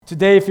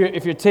Today,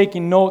 if you're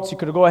taking notes, you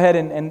could go ahead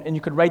and you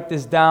could write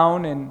this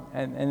down,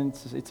 and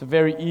it's a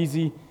very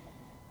easy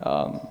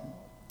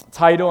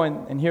title,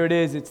 and here it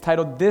is. It's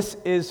titled, This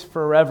is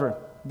Forever.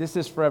 This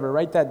is forever.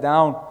 Write that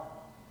down.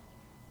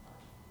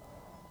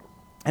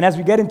 And as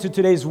we get into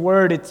today's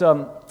word, it's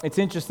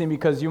interesting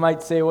because you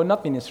might say, well,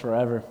 nothing is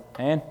forever,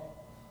 man.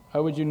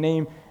 Why would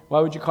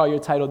you call your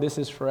title, This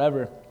is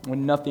Forever,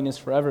 when nothing is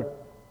forever?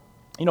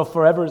 You know,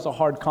 forever is a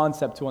hard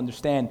concept to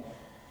understand.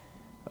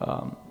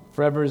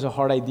 Forever is a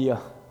hard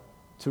idea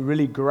to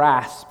really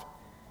grasp.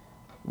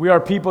 We are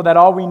people that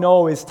all we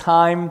know is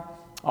time,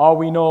 all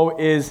we know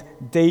is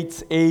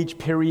dates, age,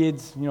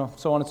 periods,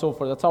 so on and so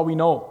forth. That's all we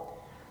know.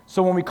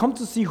 So when we come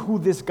to see who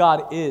this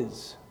God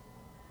is,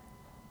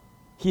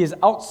 He is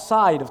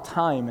outside of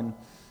time and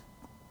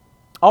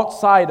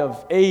outside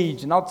of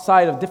age and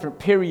outside of different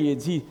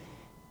periods.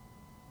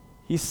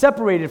 He's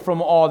separated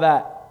from all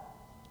that,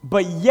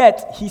 but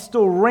yet He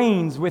still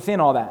reigns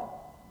within all that.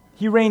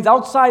 He reigns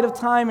outside of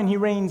time and He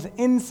reigns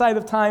inside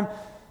of time.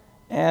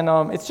 And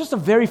it's just a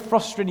very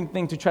frustrating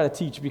thing to try to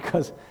teach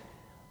because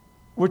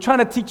we're trying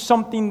to teach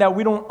something that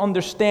we don't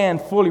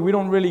understand fully. We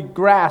don't really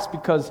grasp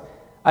because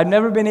I've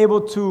never been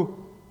able to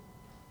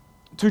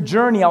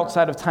journey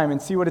outside of time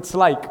and see what it's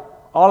like.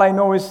 All I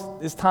know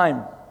is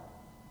time.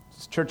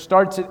 This church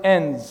starts, it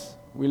ends.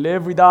 We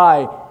live, we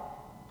die.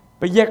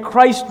 But yet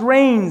Christ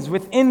reigns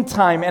within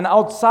time and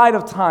outside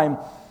of time.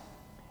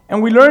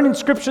 And we learn in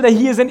Scripture that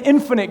He is an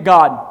infinite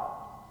God.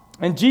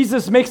 And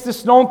Jesus makes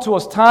this known to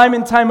us time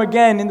and time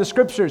again in the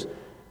Scriptures.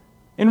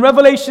 In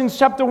Revelation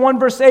chapter 1,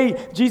 verse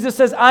 8, Jesus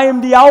says, I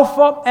am the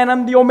Alpha and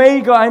I'm the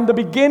Omega. I am the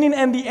beginning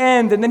and the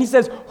end. And then He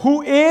says,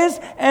 who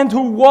is and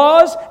who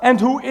was and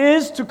who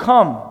is to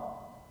come.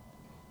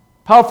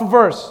 Powerful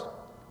verse.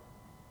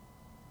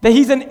 That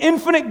He's an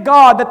infinite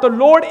God, that the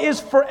Lord is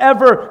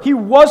forever. He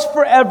was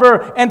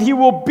forever, and He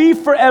will be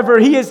forever.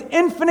 He is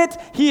infinite,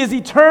 He is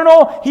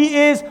eternal, He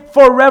is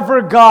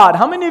forever God.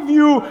 How many of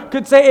you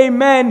could say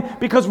amen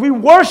because we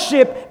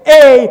worship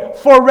a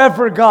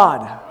forever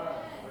God?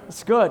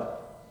 That's good.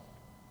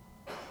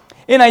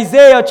 In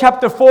Isaiah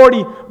chapter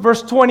 40,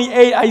 verse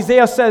 28,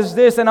 Isaiah says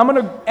this, and I'm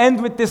going to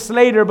end with this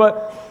later,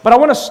 but I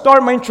want to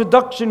start my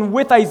introduction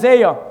with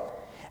Isaiah.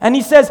 And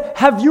he says,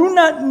 have you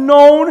not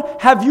known,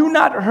 have you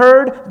not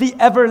heard the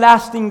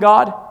everlasting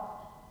God?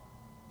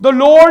 The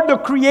Lord, the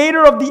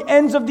creator of the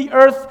ends of the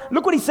earth.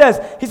 Look what he says.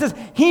 He says,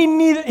 he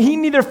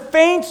neither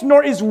faints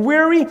nor is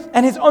weary,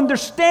 and His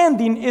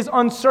understanding is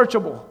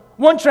unsearchable.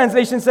 One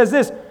translation says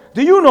this,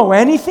 do you know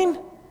anything?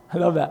 I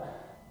love that,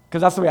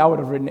 because that's the way I would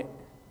have written it.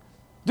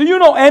 Do you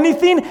know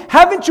anything?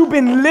 Haven't you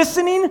been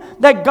listening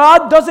that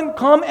God doesn't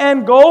come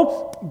and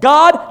go?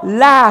 God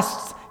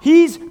lasts.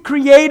 He's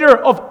creator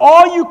of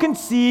all you can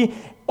see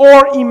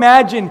or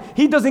imagine.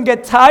 He doesn't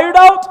get tired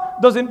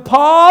out, doesn't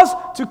pause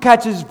to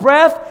catch His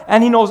breath,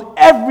 and He knows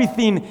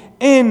everything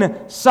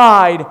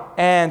inside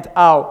and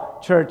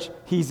out. Church,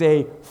 He's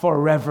a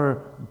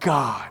forever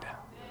God.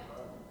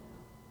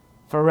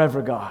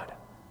 Forever God.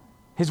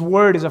 His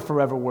word is a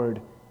forever word.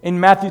 In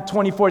Matthew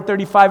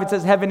 24:35, it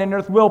says, heaven and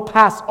earth will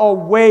pass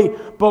away,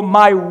 but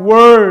my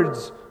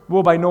words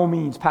will by no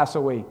means pass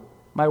away.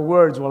 My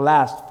words will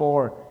last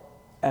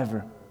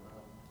forever.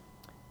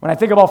 When I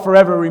think about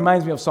forever, it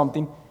reminds me of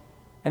something.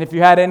 And if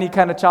you had any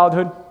kind of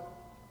childhood,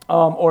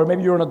 or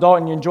maybe you're an adult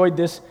and you enjoyed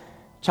this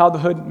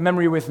childhood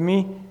memory with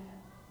me,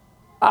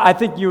 I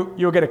think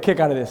you'll get a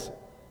kick out of this.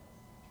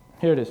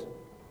 Here it is.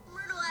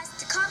 Myrtle asked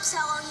the cops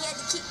how long he had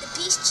to keep the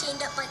beast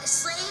chained up like a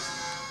slave.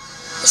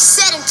 They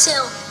said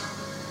until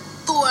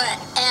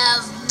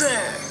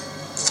forever.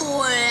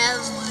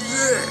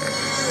 Forever.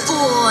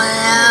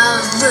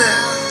 Forever.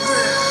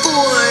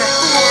 Forever.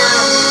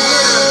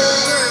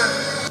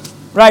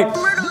 Right.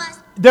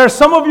 There are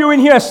some of you in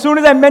here, as soon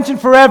as I mention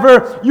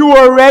forever, you were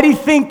already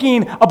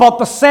thinking about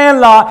the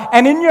Sandlot,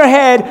 and in your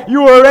head,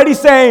 you were already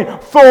saying,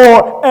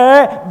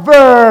 forever,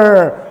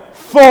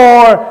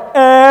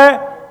 forever.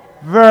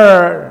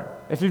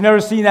 If you've never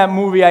seen that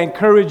movie, I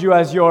encourage you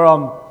as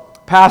your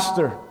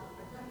pastor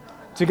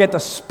to get the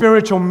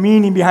spiritual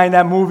meaning behind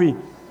that movie.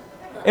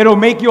 It'll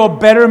make you a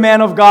better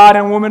man of God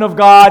and woman of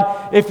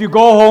God if you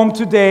go home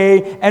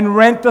today and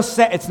rent the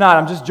set. It's not,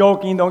 I'm just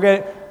joking, don't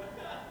get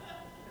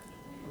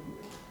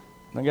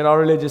all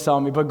religious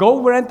on me, but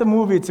go rent the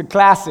movie. It's a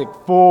classic,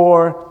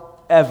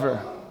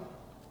 forever.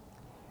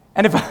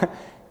 And if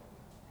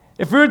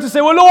we were to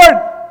say, well, Lord,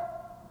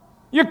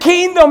 your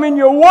kingdom and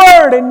your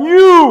word and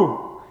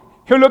you,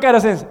 He'll look at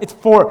us and say, it's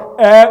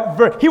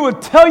forever. He will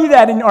tell you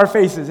that in our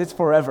faces. It's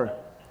forever.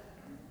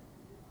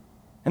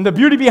 And the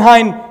beauty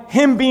behind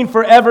Him being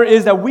forever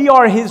is that we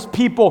are His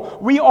people.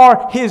 We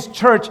are His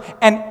church.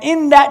 And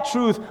in that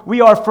truth,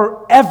 we are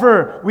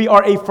forever. We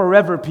are a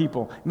forever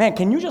people. Man,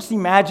 can you just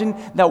imagine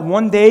that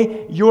one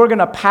day you're going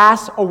to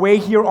pass away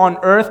here on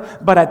earth,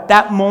 but at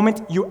that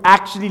moment you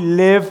actually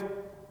live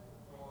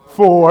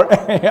forever.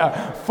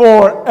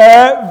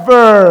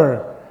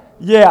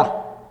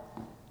 Yeah.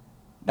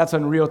 That's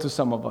unreal to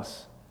some of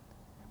us.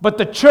 But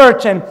the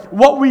church and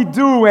what we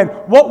do and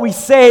what we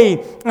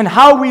say and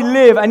how we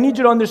live, I need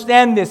you to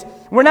understand this.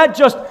 We're not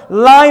just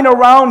lying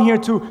around here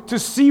to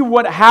see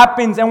what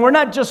happens, and we're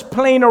not just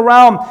playing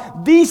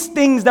around. These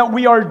things that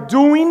we are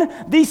doing,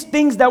 these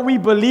things that we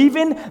believe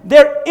in,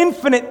 they're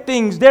infinite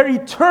things. They're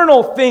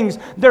eternal things.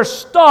 They're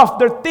stuff.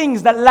 They're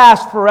things that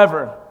last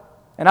forever.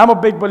 And I'm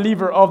a big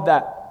believer of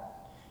that.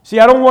 See,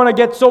 I don't want to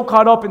get so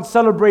caught up in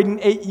celebrating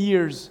 8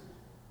 years,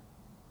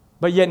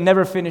 but yet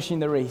never finishing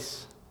the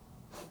race.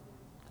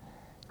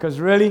 Because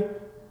really,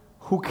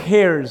 who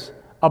cares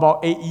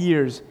about 8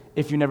 years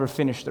if you never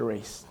finish the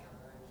race?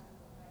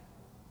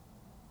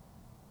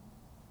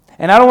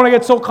 And I don't want to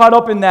get so caught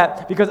up in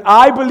that, because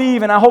I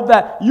believe, and I hope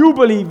that you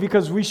believe,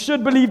 because we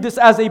should believe this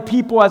as a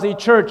people, as a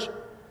church,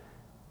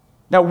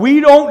 that we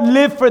don't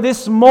live for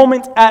this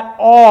moment at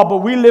all, but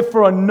we live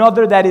for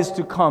another that is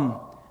to come.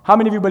 How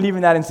many of you believe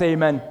in that and say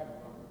amen?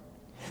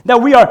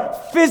 That we are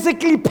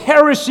physically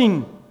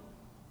perishing,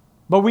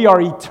 but we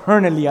are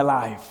eternally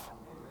alive.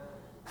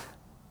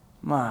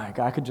 My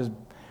God, I could just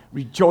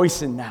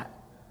rejoice in that.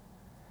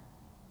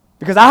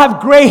 Because I have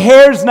gray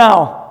hairs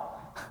now.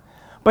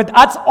 But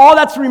that's all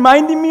that's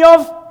reminding me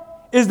of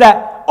is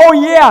that, oh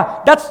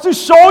yeah, that's to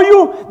show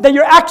you that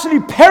you're actually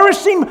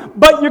perishing,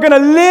 but you're going to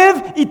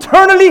live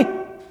eternally.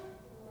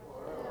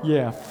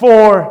 Yeah,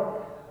 forever.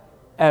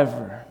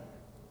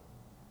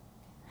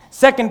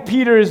 2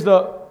 Peter is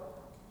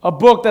a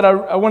book that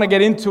I want to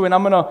get into, and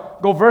I'm going to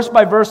go verse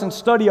by verse and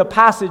study a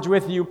passage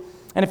with you.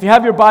 And if you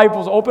have your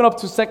Bibles, open up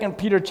to 2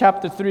 Peter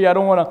chapter 3. I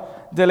don't want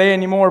to delay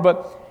anymore,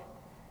 but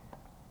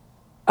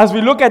as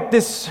we look at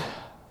this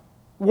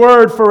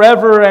word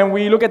forever, and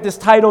we look at this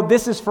title,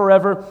 This is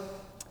Forever,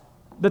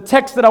 the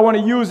text that I want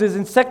to use is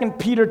in 2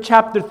 Peter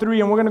chapter 3,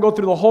 and we're going to go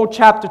through the whole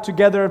chapter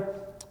together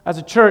as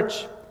a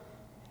church.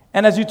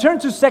 And as you turn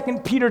to 2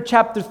 Peter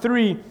chapter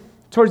 3,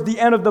 towards the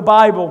end of the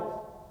Bible,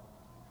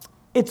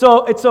 it's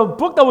a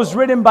book that was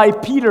written by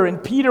Peter,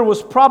 and Peter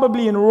was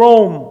probably in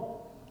Rome.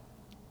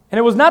 And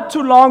it was not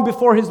too long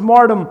before his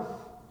martyrdom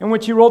in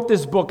which he wrote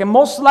this book. And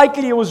most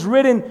likely it was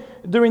written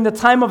during the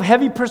time of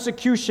heavy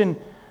persecution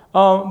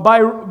by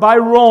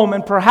Rome,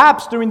 and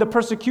perhaps during the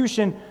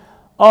persecution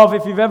of,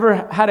 if you've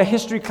ever had a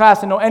history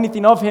class and know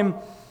anything of him,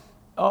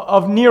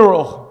 of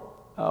Nero,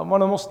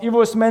 one of the most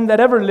evilest men that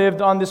ever lived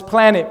on this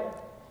planet.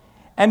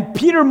 And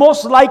Peter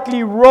most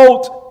likely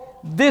wrote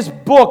this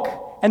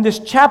book and this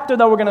chapter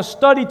that we're going to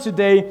study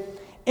today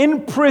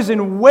in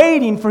prison,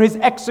 waiting for his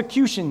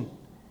execution.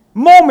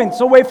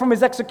 Moments away from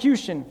his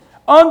execution,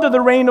 under the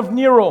reign of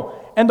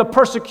Nero and the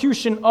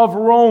persecution of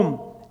Rome.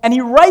 And he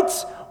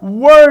writes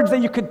words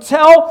that you could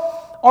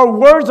tell are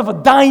words of a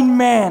dying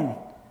man.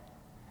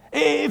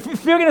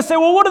 If you're going to say,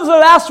 well, what are the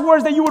last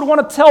words that you would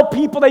want to tell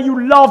people that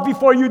you love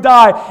before you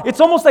die?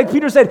 It's almost like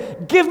Peter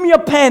said, give me a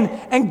pen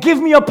and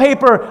give me a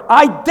paper.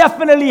 I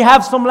definitely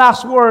have some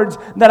last words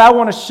that I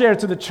want to share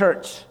to the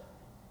church.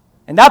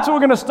 And that's what we're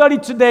going to study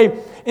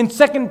today in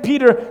 2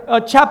 Peter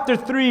chapter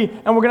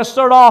 3. And we're going to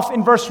start off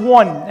in verse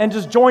 1. And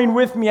just join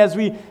with me as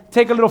we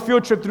take a little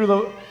field trip through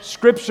the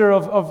scripture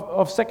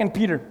of 2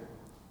 Peter.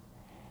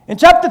 In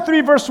chapter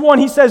 3, verse 1,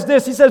 he says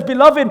this. He says,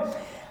 Beloved,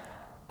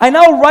 I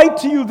now write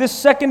to you this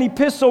second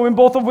epistle, in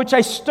both of which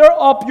I stir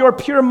up your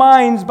pure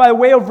minds by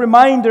way of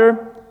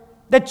reminder,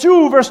 that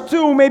you, verse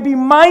 2, may be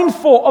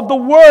mindful of the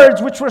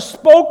words which were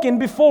spoken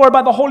before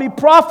by the holy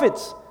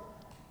prophets,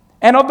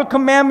 and of the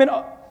commandment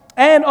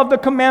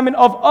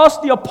of us,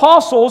 the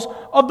apostles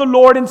of the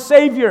Lord and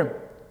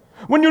Savior.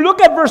 When you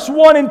look at verse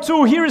 1 and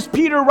 2, here is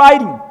Peter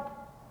writing.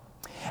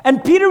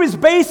 And Peter is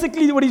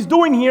basically, what he's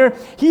doing here,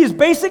 he is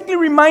basically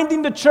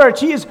reminding the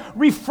church, he is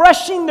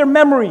refreshing their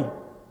memory.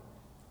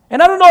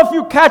 And I don't know if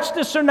you catch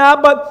this or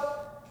not,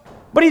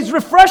 but he's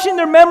refreshing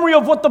their memory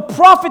of what the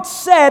prophet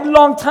said a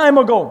long time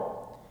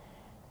ago.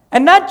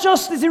 And not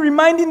just is he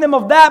reminding them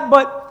of that,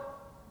 but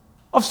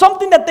of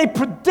something that they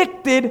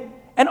predicted,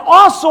 and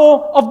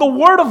also of the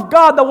word of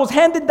God that was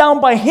handed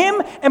down by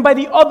him and by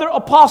the other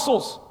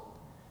apostles.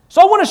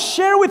 So I want to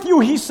share with you,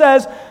 he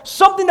says,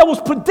 something that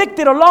was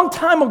predicted a long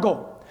time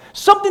ago,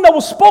 something that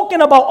was spoken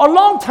about a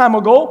long time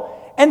ago,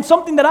 and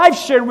something that I've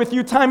shared with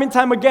you time and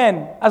time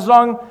again, as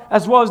well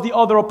as the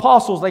other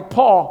apostles like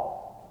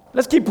Paul.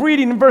 Let's keep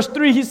reading. In verse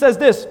 3, he says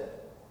this.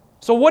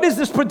 So what is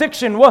this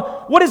prediction?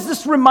 What is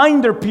this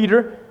reminder,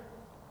 Peter?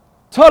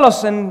 Tell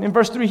us. And in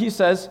verse 3, he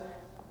says,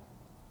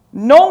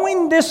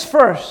 knowing this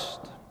first,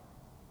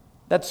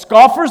 that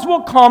scoffers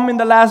will come in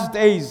the last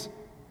days,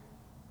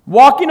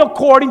 walking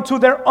according to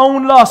their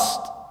own lust,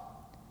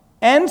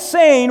 and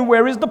saying,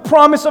 where is the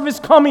promise of his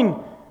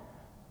coming?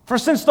 For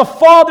since the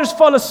fathers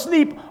fell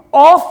asleep,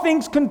 all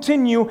things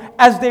continue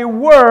as they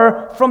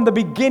were from the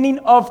beginning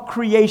of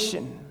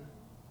creation.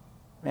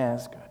 Man,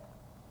 that's good.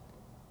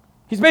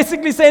 He's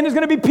basically saying there's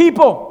going to be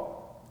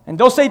people, and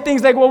they'll say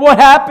things like, well, what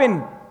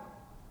happened?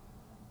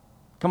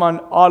 Come on,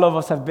 all of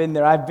us have been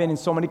there. I've been in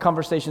so many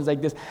conversations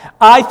like this.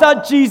 I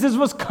thought Jesus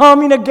was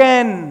coming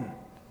again.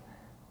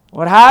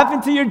 What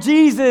happened to your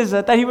Jesus?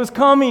 I thought he was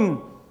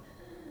coming.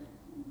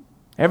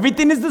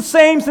 Everything is the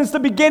same since the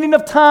beginning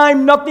of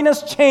time. Nothing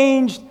has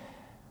changed.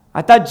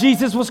 I thought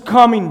Jesus was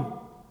coming.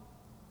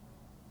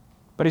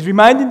 But he's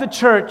reminding the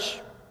church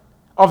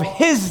of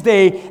his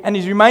day, and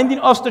he's reminding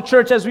us, the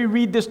church, as we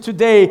read this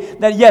today,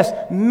 that yes,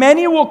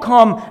 many will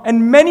come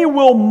and many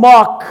will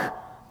mock.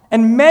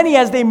 And many,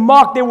 as they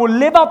mock, they will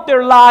live out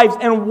their lives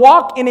and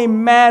walk in a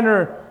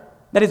manner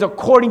that is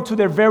according to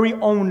their very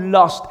own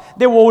lust.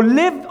 They will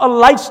live a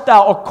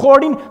lifestyle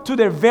according to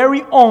their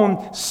very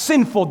own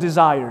sinful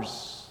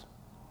desires.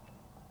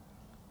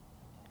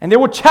 And they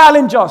will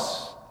challenge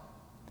us.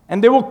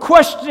 And they will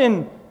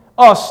question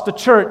us, the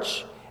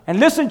church. And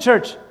listen,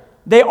 church,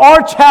 they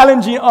are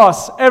challenging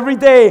us every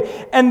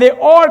day. And they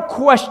are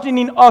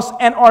questioning us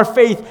and our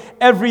faith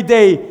every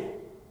day.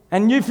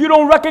 And if you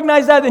don't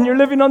recognize that, then you're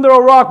living under a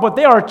rock. But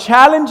they are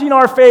challenging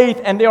our faith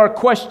and they are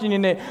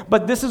questioning it.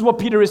 But this is what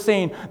Peter is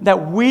saying,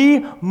 that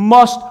we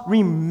must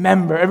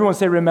remember. Everyone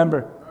say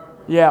remember.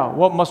 Yeah,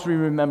 what must we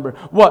remember?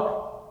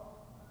 What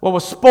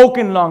was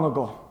spoken long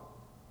ago.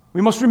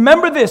 We must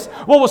remember this.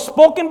 What was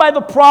spoken by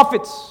the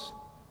prophets.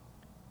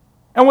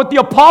 And what the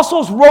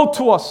apostles wrote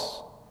to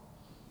us.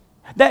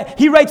 That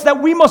he writes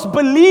that we must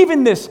believe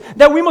in this.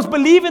 That we must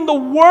believe in the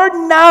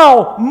word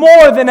now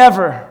more than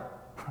ever.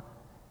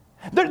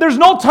 There's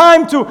no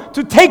time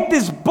to take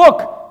this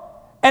book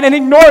and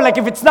ignore it like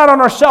if it's not on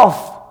our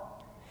shelf.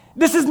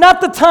 This is not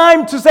the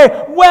time to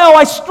say, well,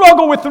 I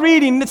struggle with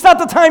reading. It's not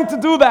the time to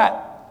do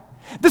that.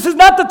 This is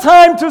not the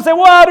time to say,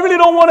 well, I really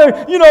don't want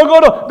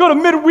to, go to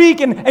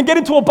midweek and get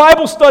into a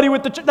Bible study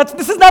with the church.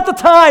 This is not the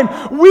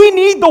time. We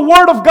need the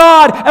Word of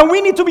God, and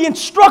we need to be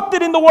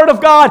instructed in the Word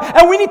of God,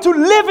 and we need to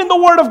live in the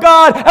Word of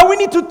God, and we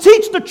need to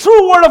teach the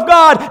true Word of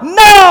God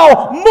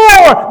now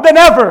more than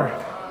ever.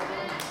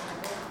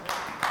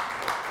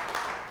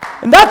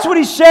 And that's what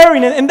he's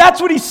sharing, and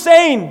that's what he's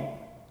saying.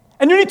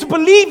 And you need to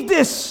believe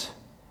this,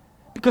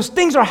 because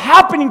things are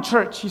happening,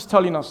 church, he's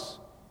telling us.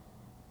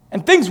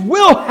 And things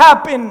will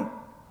happen,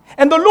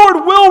 and the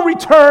Lord will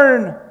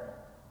return.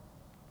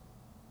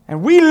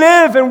 And we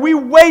live and we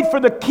wait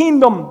for the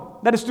kingdom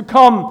that is to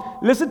come.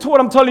 Listen to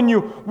what I'm telling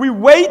you. We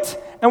wait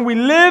and we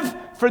live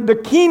for the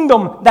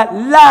kingdom that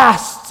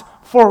lasts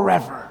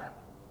forever.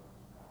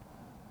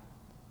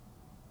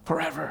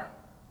 Forever.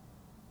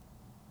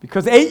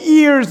 Because 8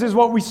 years is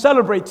what we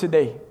celebrate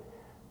today.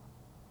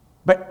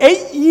 But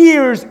 8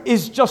 years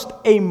is just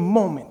a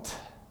moment.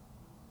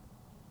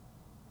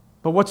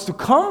 But what's to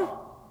come?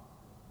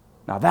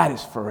 Now that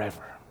is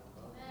forever.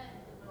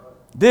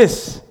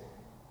 This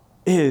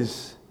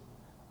is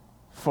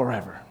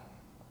forever.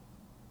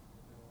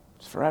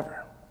 It's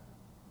forever.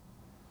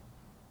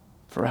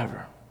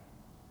 Forever.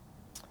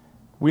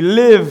 We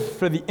live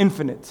for the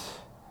infinite.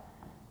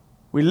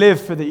 We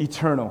live for the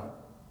eternal.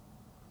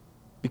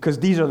 Because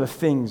these are the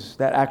things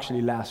that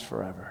actually last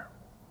forever.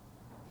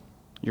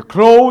 Your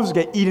clothes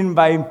get eaten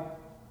by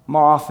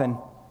moth, and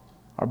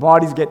our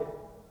bodies get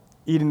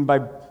eaten by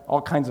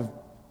all kinds of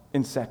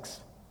insects.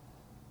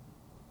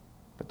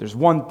 But there's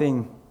one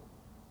thing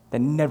that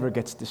never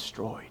gets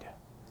destroyed.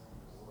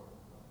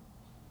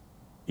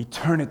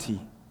 Eternity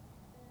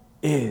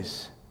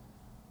is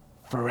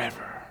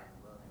forever.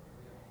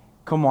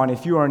 Come on,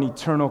 if you are an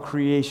eternal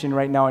creation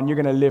right now and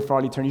you're going to live for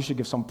all eternity, you should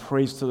give some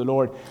praise to the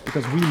Lord,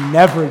 because we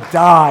never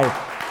die.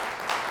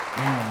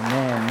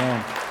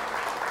 Man.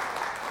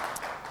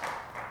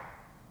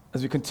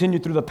 As we continue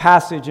through the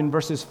passage in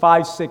verses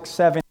 5, 6,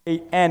 7,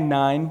 8, and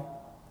 9,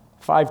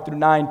 5 through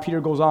 9, Peter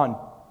goes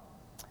on.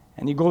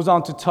 And he goes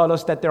on to tell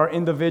us that there are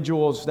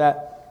individuals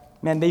that,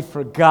 they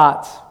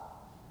forgot.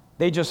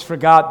 They just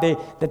forgot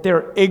that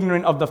they're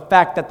ignorant of the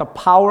fact that the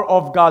power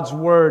of God's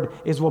word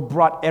is what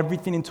brought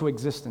everything into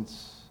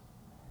existence.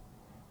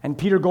 And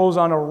Peter goes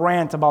on a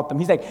rant about them.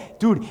 He's like,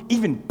 dude,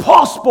 even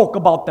Paul spoke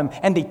about them,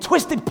 and they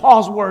twisted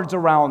Paul's words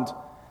around.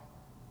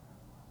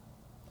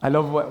 I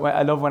love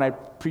when I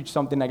preach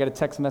something, I get a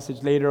text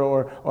message later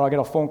or I get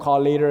a phone call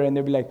later, and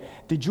they'll be like,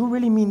 did you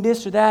really mean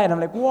this or that? And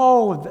I'm like,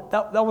 whoa,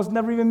 that was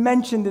never even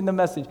mentioned in the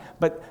message.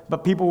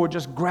 But people will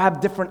just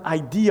grab different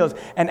ideas.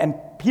 And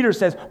Peter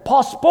says,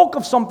 Paul spoke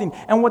of something,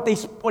 and what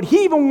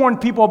he even warned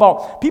people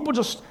about, people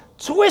just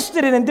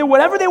twisted it and did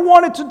whatever they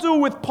wanted to do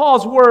with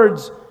Paul's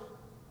words.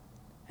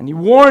 And he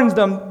warns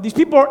them, these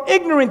people are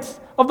ignorant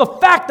of the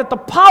fact that the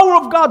power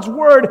of God's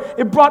word,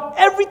 it brought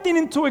everything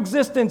into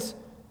existence.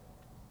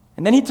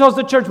 And then he tells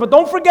the church, but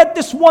don't forget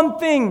this one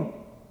thing,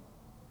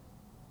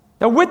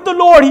 that with the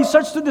Lord, he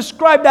starts to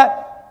describe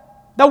that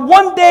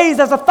one day is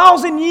as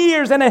 1,000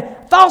 years, and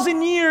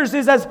 1,000 years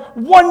is as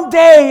one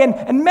day,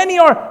 and many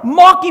are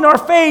mocking our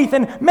faith,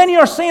 and many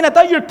are saying, I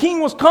thought your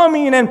king was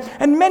coming,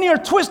 and many are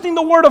twisting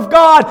the word of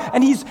God,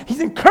 and he's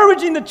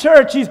encouraging the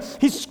church,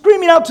 he's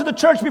screaming out to the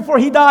church before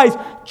he dies,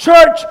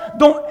 church,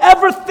 don't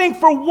ever think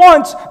for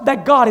once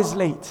that God is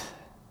late.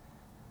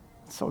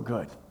 It's so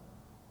good.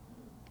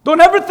 Don't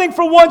ever think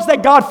for once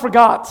that God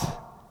forgot.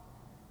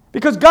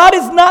 Because God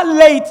is not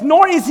late,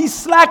 nor is he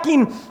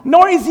slacking,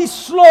 nor is he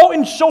slow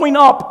in showing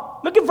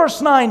up. Look at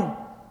verse 9.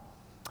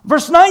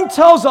 Verse 9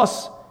 tells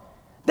us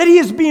that he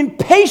is being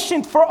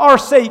patient for our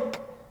sake.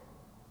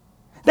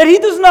 That he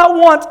does not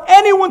want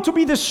anyone to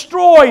be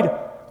destroyed,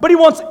 but he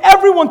wants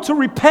everyone to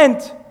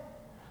repent.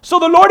 So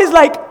the Lord is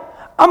like,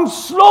 I'm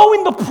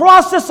slowing the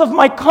process of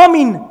my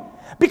coming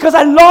because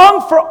I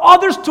long for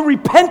others to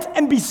repent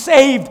and be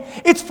saved.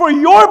 It's for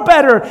your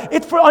better.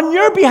 It's for on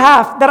your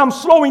behalf that I'm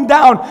slowing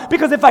down,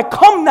 because if I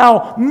come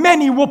now,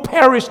 many will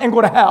perish and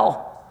go to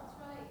hell.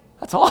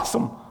 That's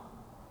awesome.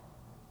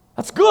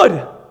 That's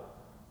good.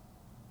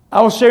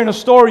 I was sharing a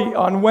story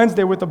on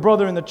Wednesday with a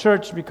brother in the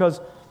church,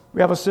 because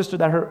we have a sister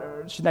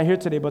that she's not here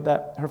today, but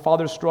that her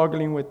father's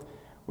struggling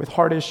with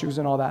heart issues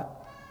and all that.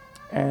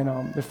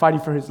 And they're fighting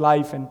for his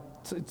life, and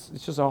it's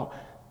just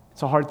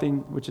it's a hard thing,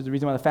 which is the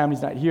reason why the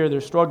family's not here. They're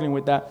struggling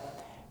with that.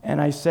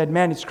 And I said,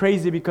 man, it's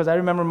crazy, because I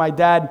remember my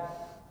dad,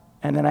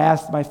 and then I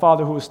asked my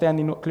father, who was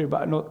standing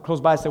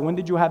close by, I said, when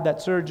did you have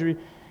that surgery?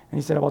 And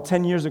he said, about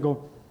 10 years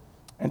ago.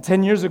 And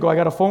 10 years ago, I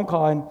got a phone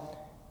call,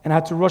 and I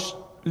had to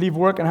leave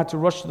work and had to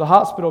rush to the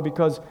hospital,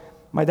 because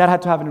my dad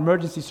had to have an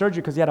emergency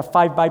surgery because he had a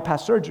 5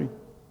 bypass surgery.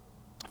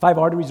 5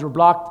 arteries were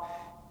blocked.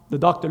 The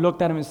doctor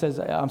looked at him and says,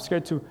 I'm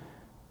scared to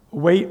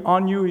wait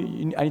on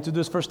you. I need to do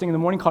this first thing in the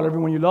morning. Call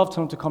everyone you love.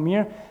 Tell them to come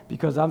here,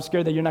 because I'm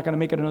scared that you're not going to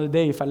make it another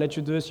day. If I let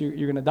you do this, you're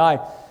going to die.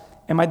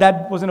 And my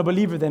dad wasn't a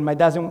believer then. My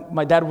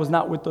dad was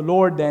not with the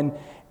Lord then.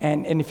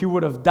 And if he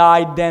would have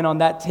died then on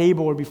that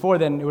table or before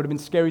then, it would have been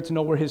scary to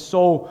know where his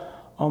soul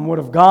would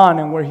have gone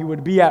and where he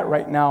would be at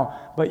right now.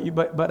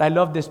 But I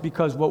love this,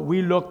 because what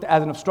we looked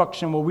as an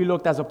obstruction, what we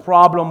looked as a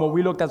problem, what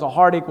we looked as a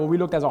heartache, what we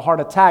looked as a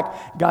heart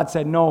attack, God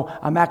said, no,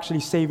 I'm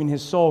actually saving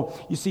his soul.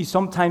 You see,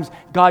 sometimes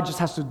God just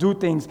has to do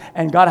things,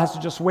 and God has to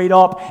just wait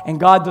up, and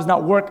God does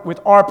not work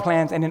with our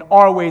plans and in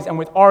our ways and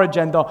with our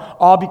agenda,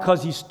 all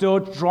because he's still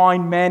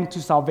drawing men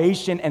to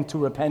salvation and to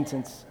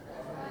repentance.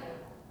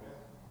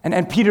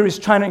 And Peter is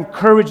trying to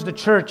encourage the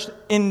church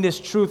in this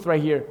truth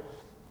right here.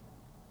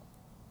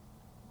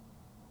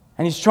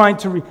 And he's trying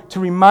to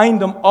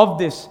remind them of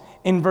this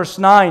in verse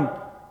 9.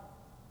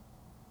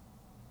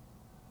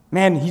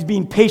 Man, he's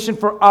being patient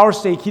for our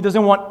sake. He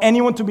doesn't want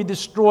anyone to be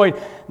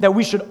destroyed, that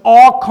we should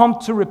all come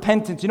to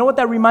repentance. You know what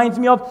that reminds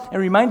me of? It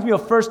reminds me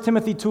of 1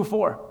 Timothy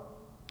 2:4.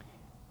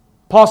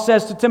 Paul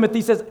says to Timothy,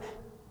 he says,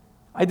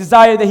 I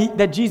desire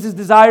that Jesus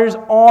desires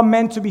all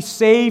men to be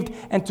saved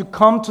and to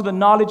come to the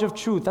knowledge of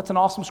truth. That's an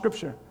awesome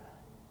scripture.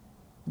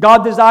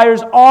 God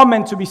desires all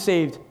men to be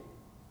saved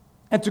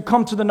and to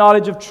come to the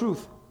knowledge of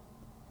truth.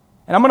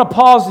 And I'm going to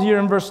pause here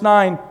in verse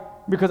 9,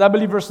 because I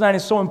believe verse 9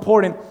 is so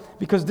important,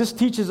 because this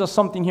teaches us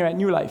something here at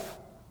New Life.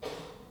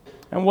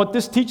 And what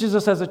this teaches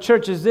us as a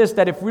church is this,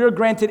 that if we are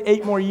granted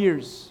 8 more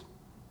years,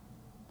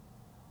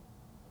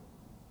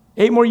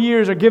 8 more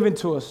years are given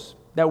to us,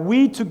 that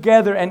we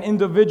together and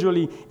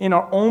individually in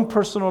our own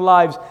personal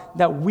lives,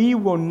 that we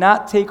will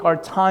not take our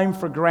time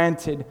for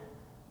granted,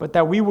 but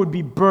that we would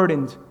be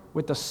burdened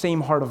with the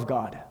same heart of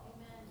God.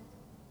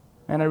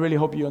 And I really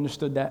hope you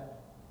understood that.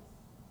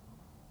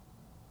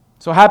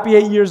 So happy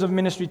 8 years of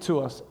ministry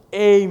to us.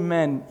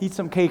 Amen. Eat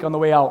some cake on the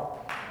way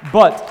out.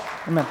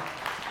 Amen.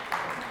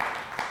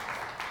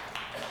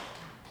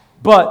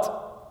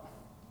 But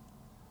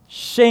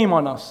shame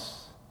on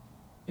us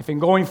if in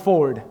going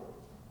forward,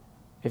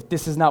 if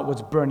this is not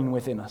what's burning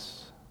within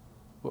us.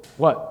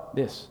 What?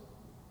 This.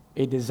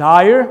 A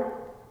desire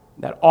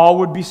that all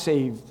would be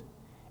saved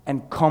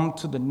and come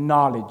to the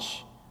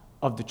knowledge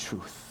of the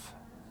truth.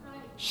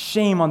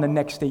 Shame on the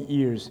next 8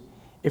 years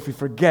if we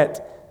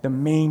forget the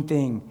main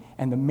thing.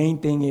 And the main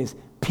thing is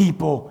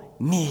people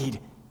need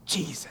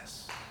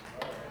Jesus.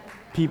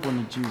 People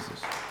need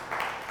Jesus.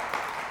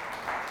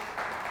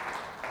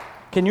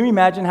 Can you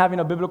imagine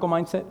having a biblical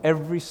mindset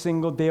every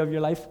single day of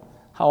your life?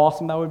 How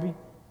awesome that would be.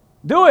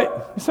 Do it.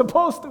 You're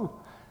supposed to.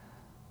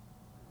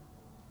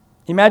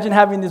 Imagine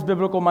having this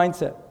biblical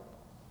mindset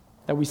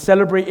that we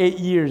celebrate 8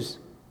 years,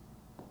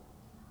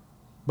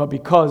 but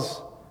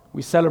because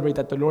we celebrate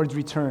that the Lord's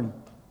return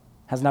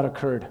has not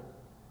occurred,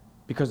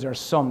 because there are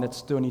some that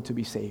still need to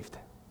be saved.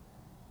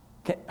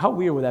 How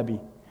weird would that be?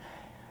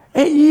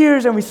 8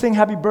 years and we sing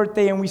happy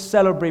birthday and we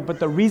celebrate, but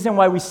the reason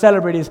why we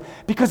celebrate is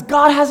because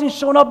God hasn't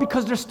shown up,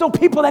 because there's still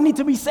people that need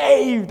to be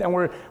saved, and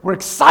we're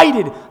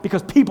excited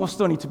because people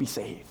still need to be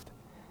saved.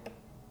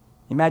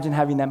 Imagine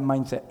having that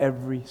mindset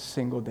every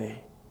single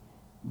day.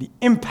 The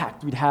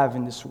impact we'd have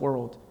in this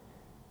world,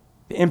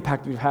 the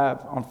impact we'd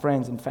have on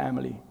friends and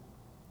family.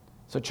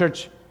 So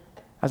church,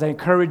 as I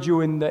encourage you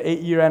in the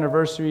 8-year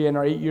anniversary and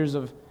our 8 years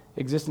of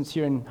existence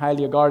here in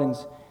Hialeah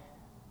Gardens,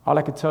 all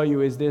I can tell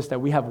you is this, that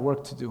we have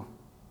work to do.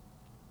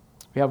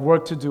 We have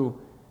work to do.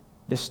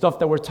 This stuff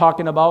that we're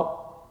talking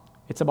about,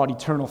 it's about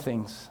eternal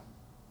things.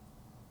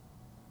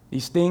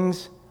 These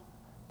things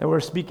that we're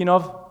speaking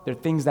of, they're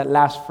things that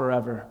last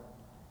forever.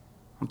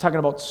 I'm talking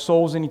about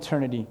souls in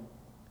eternity.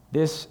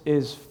 This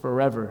is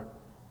forever.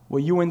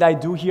 What you and I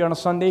do here on a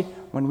Sunday,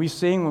 when we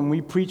sing, when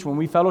we preach, when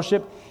we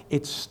fellowship,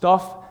 it's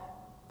stuff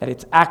that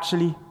it's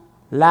actually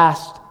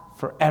lasts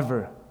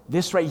forever.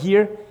 This right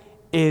here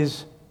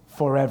is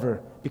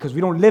forever, because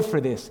we don't live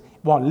for this.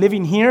 While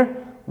living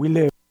here, we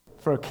live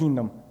for a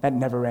kingdom that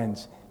never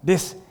ends.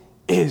 This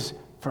is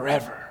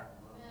forever.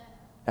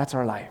 That's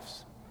our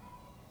lives.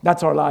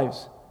 That's our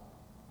lives.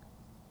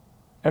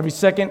 Every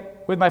second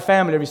with my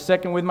family, every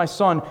second with my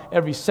son,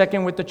 every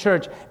second with the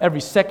church,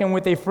 every second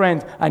with a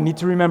friend, I need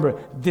to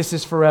remember this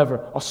is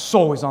forever. A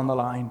soul is on the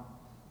line.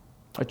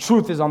 A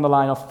truth is on the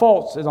line. A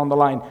false is on the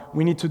line.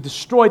 We need to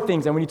destroy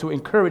things and we need to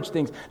encourage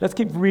things. Let's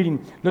keep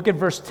reading. Look at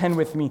verse 10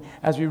 with me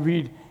as we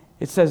read.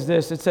 It says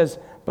this. It says,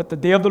 but the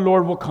day of the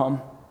Lord will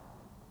come,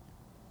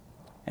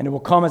 and it will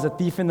come as a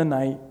thief in the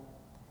night,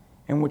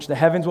 in which the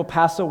heavens will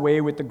pass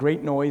away with a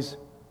great noise,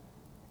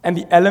 and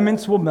the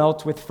elements will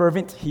melt with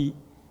fervent heat.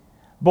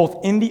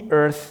 Both in the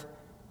earth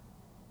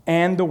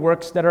and the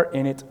works that are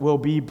in it will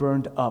be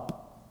burned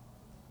up.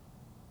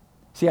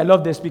 See, I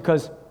love this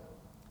because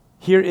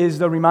here is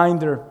the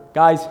reminder.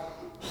 Guys,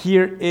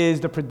 here is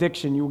the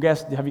prediction.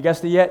 Have you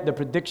guessed it yet? The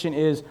prediction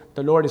is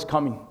the Lord is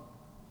coming.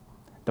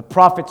 The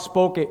prophet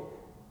spoke it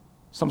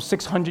some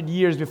 600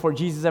 years before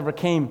Jesus ever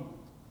came.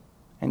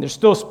 And they're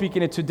still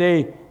speaking it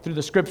today through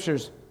the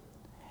scriptures.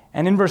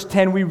 And in verse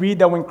 10, we read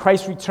that when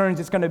Christ returns,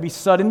 it's going to be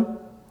sudden.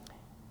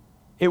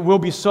 It will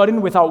be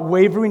sudden without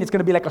wavering. It's going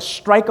to be like a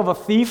strike of a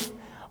thief.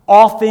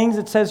 All things,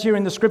 it says here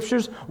in the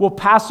scriptures, will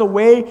pass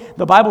away.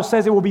 The Bible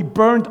says it will be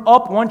burned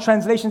up. One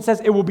translation says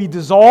it will be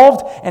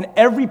dissolved, and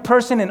every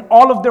person and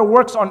all of their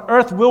works on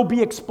earth will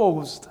be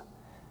exposed.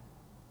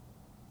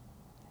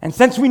 And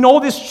since we know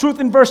this truth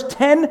in verse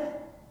 10,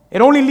 it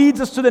only leads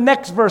us to the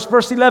next verse,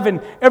 verse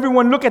 11.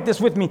 Everyone look at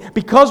this with me.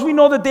 Because we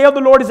know the day of the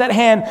Lord is at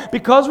hand,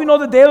 because we know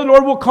the day of the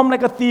Lord will come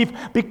like a thief,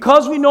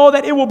 because we know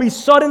that it will be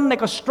sudden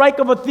like a strike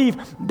of a thief,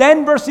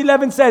 then verse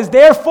 11 says,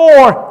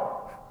 therefore,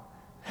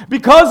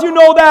 because you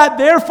know that,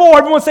 therefore,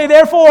 everyone say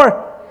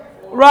therefore.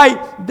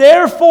 Right,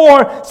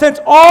 therefore, since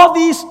all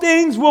these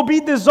things will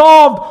be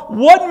dissolved,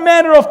 what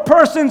manner of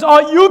persons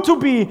ought you to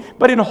be,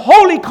 but in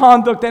holy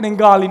conduct and in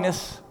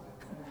godliness?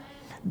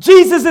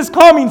 Jesus is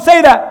coming,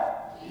 say that.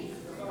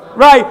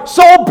 Right,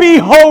 so be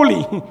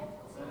holy.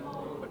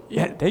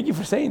 Yeah, thank you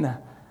for saying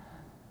that.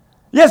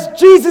 Yes,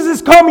 Jesus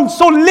is coming,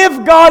 so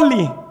live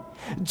godly.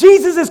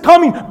 Jesus is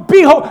coming,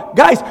 be holy.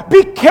 Guys,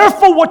 be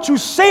careful what you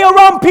say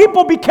around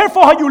people. Be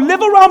careful how you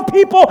live around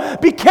people.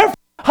 Be careful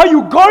how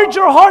you guard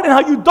your heart and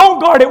how you don't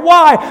guard it.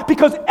 Why?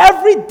 Because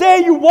every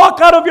day you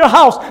walk out of your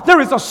house, there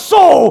is a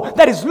soul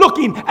that is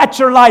looking at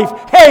your life.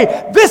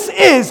 Hey, this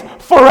is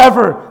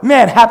forever.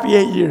 Man, happy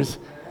 8 years.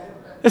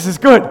 This is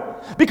good.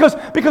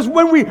 Because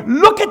when we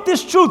look at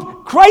this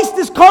truth, Christ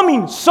is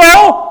coming.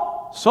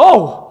 So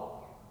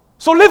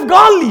live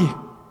godly.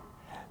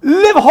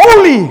 Live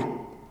holy.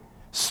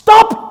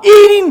 Stop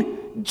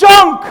eating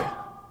junk.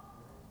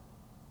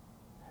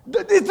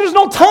 There's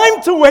no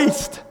time to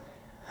waste.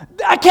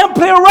 I can't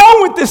play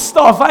around with this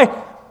stuff.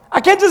 I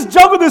can't just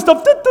juggle this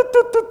stuff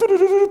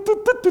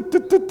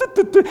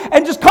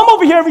and just come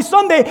over here every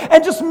Sunday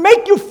and just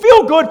make you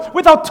feel good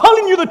without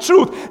telling you the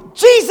truth.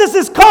 Jesus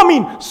is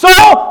coming, so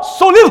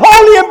live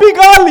holy and be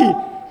godly.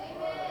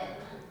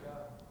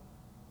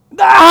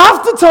 I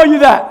have to tell you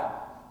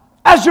that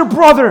as your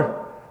brother.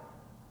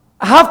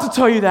 I have to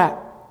tell you that.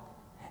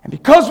 And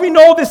because we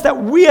know this, that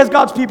we as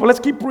God's people, let's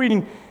keep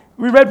reading.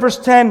 We read verse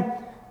 10,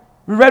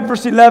 we read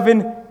verse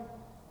 11.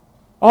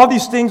 All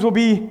these things will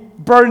be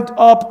burnt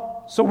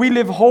up. So we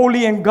live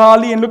holy and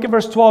godly. And look at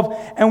verse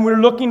 12. And we're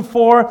looking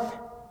for,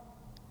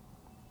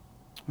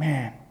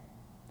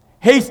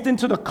 hasten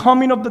to the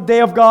coming of the day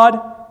of God,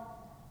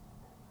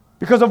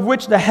 because of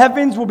which the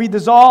heavens will be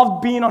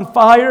dissolved, being on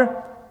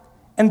fire,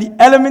 and the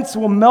elements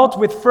will melt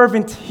with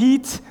fervent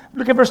heat.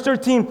 Look at verse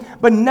 13.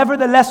 But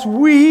nevertheless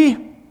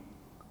we,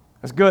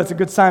 that's good. It's a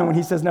good sign when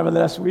he says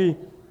nevertheless we,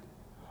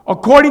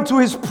 according to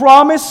his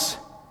promise,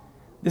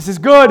 this is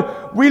good.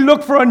 We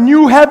look for a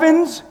new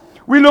heavens.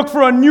 We look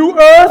for a new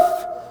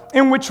earth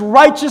in which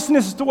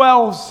righteousness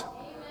dwells.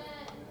 Amen.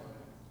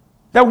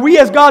 That we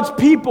as God's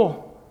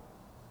people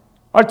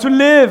are to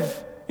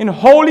live in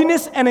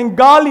holiness and in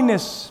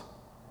godliness.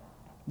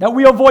 That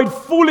we avoid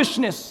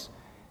foolishness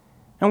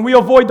and we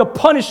avoid the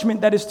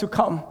punishment that is to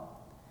come.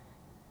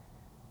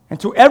 And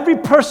to every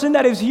person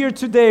that is here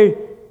today,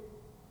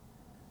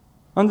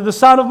 under the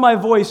sound of my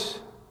voice,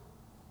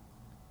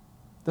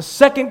 the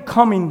second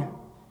coming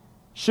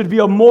should be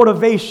a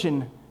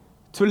motivation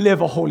to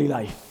live a holy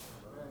life.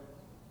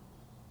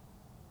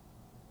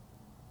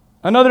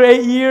 Another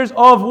 8 years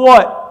of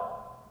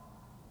what?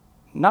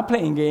 Not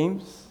playing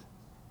games.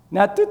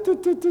 Not did you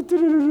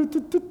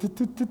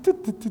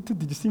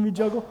see me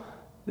juggle?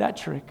 That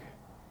trick.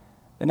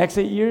 The next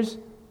 8 years,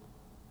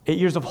 8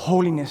 years of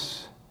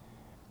holiness,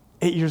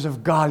 8 years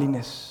of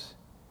godliness,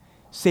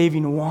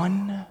 saving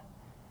one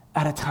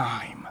at a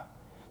time,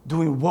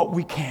 doing what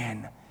we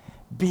can,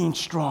 being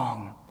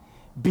strong,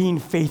 being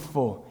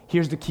faithful.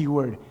 Here's the key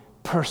word,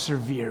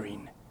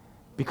 persevering,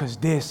 because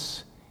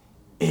this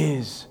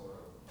is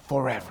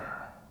forever.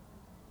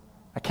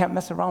 I can't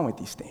mess around with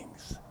these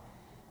things.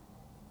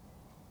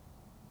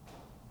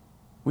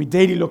 We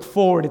daily look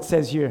forward, it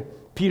says here,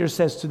 Peter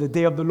says, to the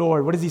day of the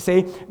Lord. What does he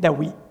say? That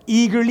we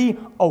eagerly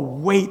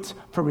await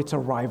for its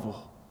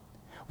arrival.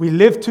 We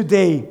live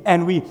today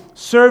and we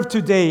serve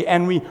today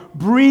and we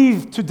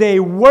breathe today,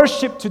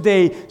 worship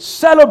today,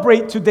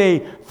 celebrate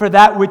today for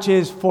that which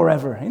is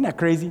forever. Isn't that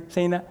crazy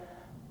saying that?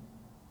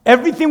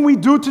 Everything we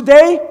do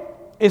today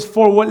is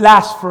for what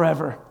lasts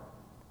forever.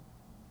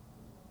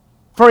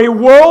 For a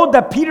world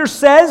that Peter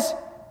says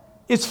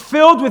is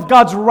filled with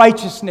God's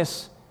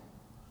righteousness,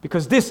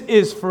 because this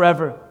is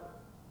forever.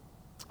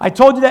 I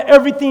told you that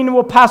everything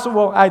will pass away.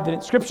 Well, I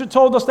didn't. Scripture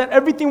told us that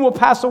everything will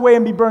pass away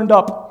and be burned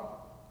up.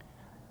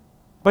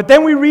 But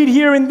then we read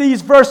here in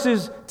these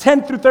verses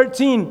 10 through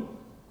 13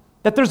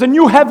 that there's a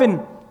new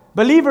heaven.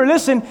 Believer,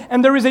 listen,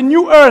 and there is a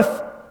new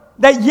earth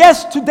that,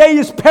 yes, today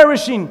is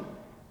perishing.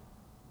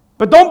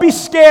 But don't be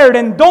scared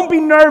and don't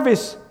be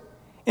nervous.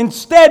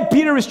 Instead,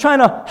 Peter is trying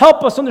to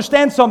help us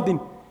understand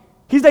something.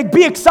 He's like,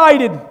 be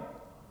excited,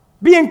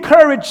 be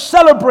encouraged,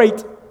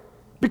 celebrate,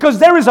 because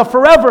there is a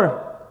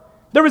forever.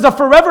 There is a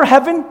forever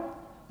heaven.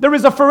 There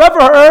is a forever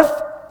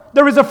earth.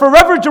 There is a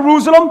forever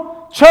Jerusalem.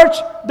 Church,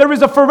 there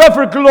is a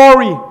forever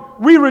glory.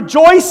 We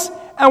rejoice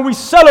and we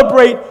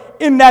celebrate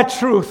in that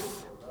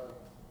truth.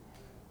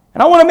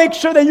 And I want to make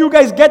sure that you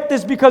guys get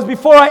this, because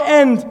before I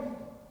end,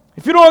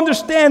 if you don't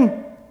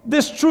understand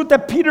this truth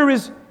that Peter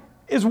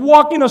is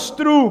walking us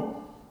through,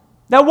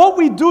 that what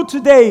we do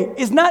today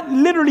is not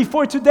literally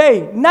for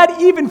today,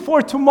 not even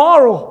for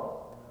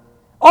tomorrow.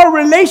 Our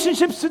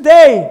relationships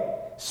today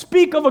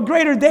speak of a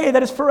greater day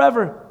that is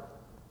forever.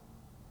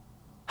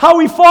 How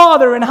we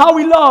father and how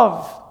we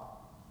love.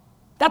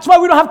 That's why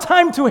we don't have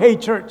time to hate,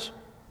 church.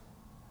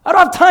 I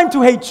don't have time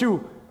to hate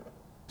you.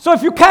 So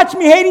if you catch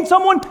me hating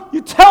someone,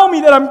 you tell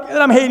me that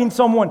I'm hating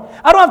someone.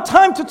 I don't have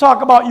time to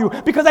talk about you,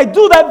 because I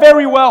do that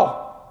very well.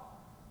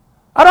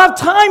 I don't have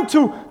time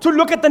to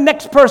look at the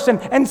next person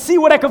and see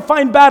what I can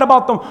find bad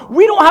about them.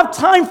 We don't have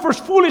time for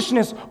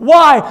foolishness.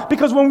 Why?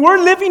 Because when we're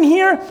living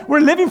here, we're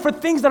living for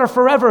things that are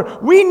forever.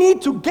 We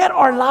need to get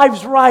our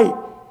lives right,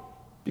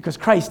 because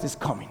Christ is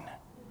coming.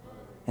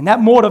 And that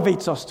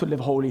motivates us to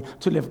live holy,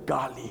 to live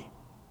godly.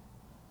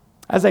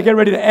 As I get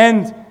ready to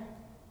end,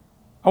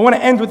 I want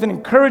to end with an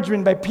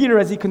encouragement by Peter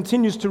as he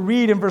continues to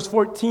read in verse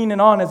 14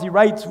 and on. As he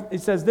writes, he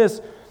says this.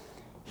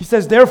 He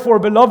says, therefore,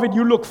 beloved,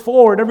 you look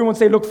forward. Everyone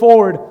say, look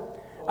forward.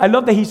 I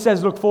love that he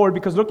says look forward,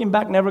 because looking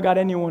back never got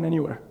anyone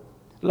anywhere.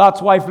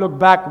 Lot's wife looked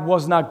back,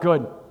 was not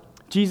good.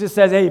 Jesus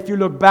says, hey, if you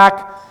look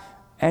back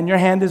and your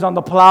hand is on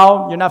the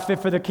plow, you're not fit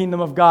for the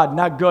kingdom of God.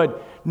 Not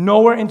good.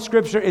 Nowhere in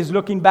Scripture is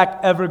looking back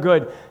ever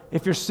good.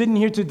 If you're sitting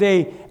here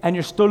today and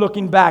you're still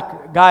looking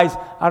back, guys,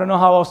 I don't know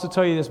how else to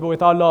tell you this, but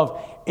with all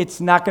love,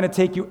 it's not going to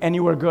take you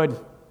anywhere good.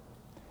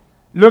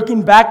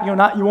 Looking back,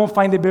 you won't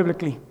find it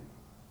biblically.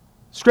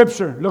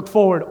 Scripture, look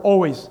forward,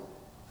 always.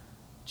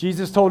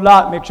 Jesus told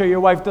Lot, make sure your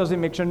wife doesn't,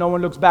 make sure no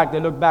one looks back. They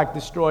look back,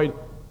 destroyed.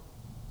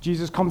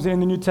 Jesus comes in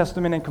the New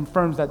Testament and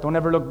confirms that. Don't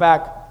ever look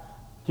back.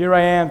 Here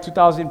I am,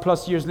 2,000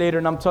 plus years later,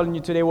 and I'm telling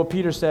you today what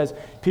Peter says.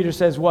 Peter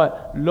says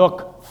what?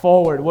 Look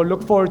forward. Well,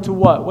 look forward to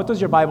what? What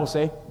does your Bible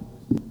say?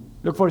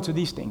 Look forward to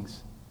these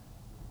things.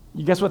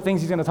 You guess what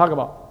things he's going to talk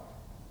about?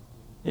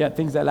 Yeah,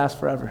 things that last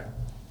forever.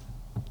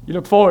 You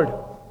look forward.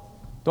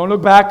 Don't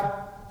look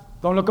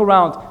back. Don't look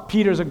around.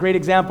 Peter's a great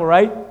example,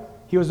 right?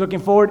 He was looking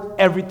forward.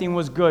 Everything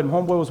was good.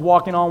 Homeboy was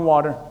walking on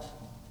water.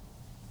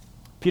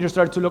 Peter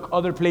started to look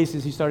other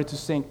places. He started to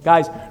sink.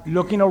 Guys,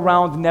 looking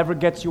around never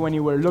gets you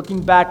anywhere.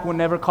 Looking back will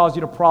never cause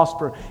you to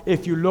prosper.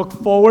 If you look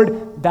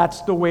forward,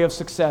 that's the way of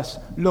success.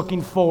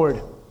 Looking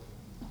forward.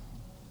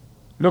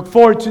 Look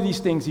forward to these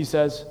things, he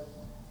says.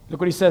 Look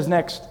what he says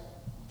next.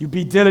 You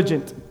be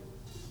diligent,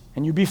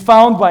 and you be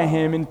found by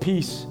him in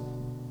peace,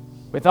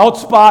 without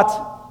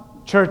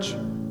spot, church,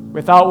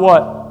 without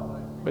what?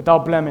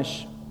 Without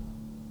blemish.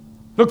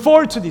 Look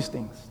forward to these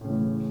things.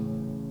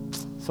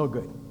 So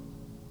good.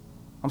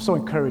 I'm so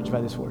encouraged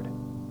by this word.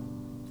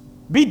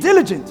 Be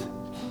diligent.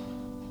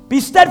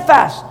 Be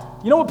steadfast.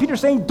 You know what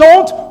Peter's saying?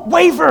 Don't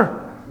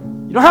waver.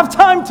 You don't have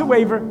time to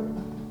waver.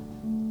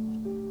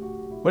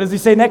 What does he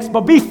say next?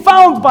 But be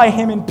found by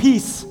him in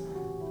peace.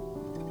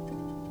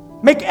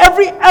 Make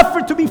every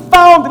effort to be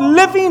found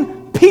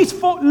living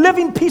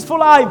peaceful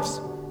lives.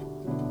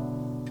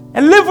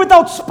 And live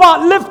without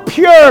spot, live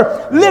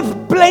pure,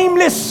 live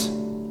blameless.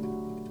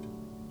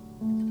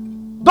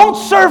 Don't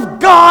serve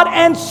God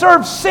and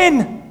serve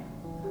sin.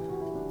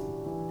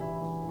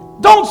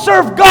 Don't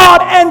serve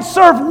God and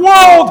serve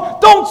world.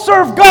 Don't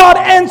serve God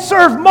and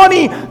serve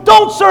money.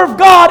 Don't serve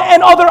God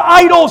and other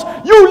idols.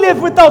 You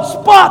live without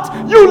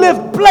spot. You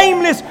live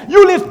blameless.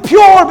 You live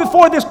pure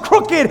before this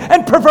crooked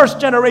and perverse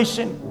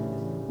generation.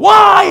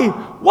 Why?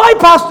 Why,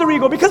 Pastor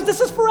Eagle? Because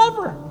this is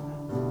forever.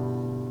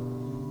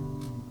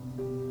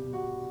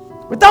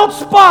 Without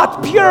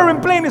spot, pure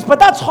and blameless. But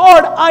that's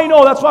hard. I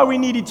know. That's why we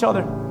need each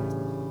other.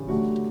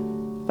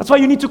 That's why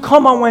you need to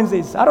come on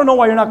Wednesdays. I don't know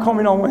why you're not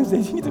coming on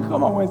Wednesdays. You need to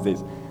come on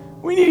Wednesdays.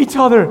 We need each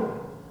other.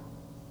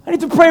 I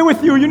need to pray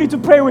with you. You need to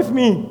pray with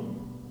me.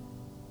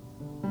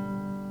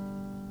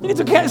 You need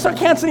to start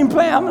canceling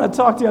plans. I'm going to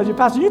talk to you as your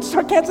pastor. You need to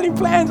start canceling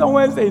plans on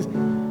Wednesdays.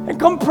 And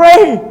come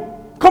pray.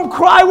 Come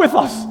cry with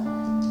us.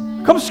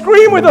 Come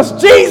scream with us.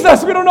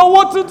 Jesus, we don't know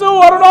what to do.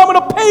 I don't know how I'm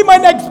going to pay my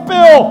next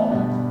bill.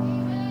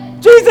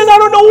 Jesus, I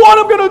don't know what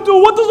I'm going to do.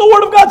 What does the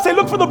Word of God say?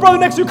 Look for the brother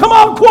next to you. Come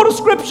on, quote a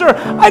scripture.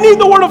 I need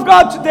the Word of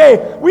God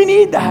today. We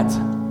need that.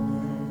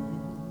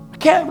 I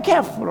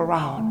can't fool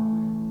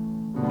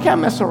around. We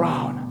can't mess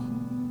around.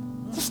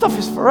 This stuff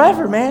is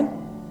forever, man.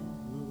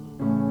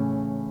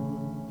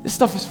 This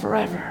stuff is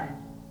forever.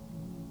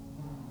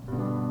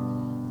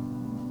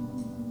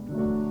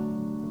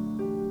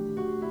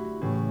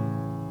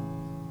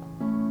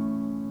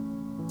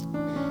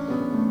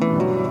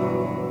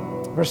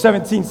 Verse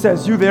 17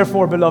 says, you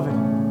therefore, beloved,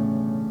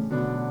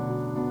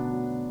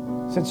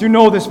 since you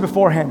know this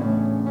beforehand,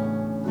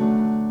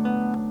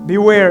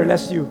 beware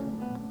lest you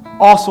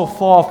also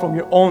fall from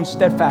your own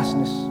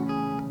steadfastness,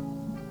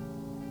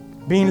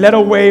 being led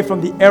away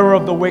from the error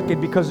of the wicked,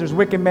 because there's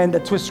wicked men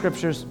that twist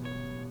scriptures.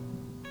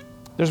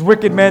 There's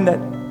wicked men that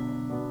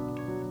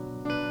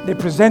they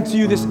present to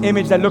you this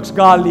image that looks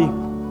godly,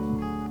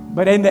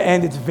 but in the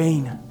end it's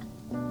vain.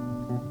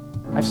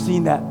 I've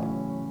seen that.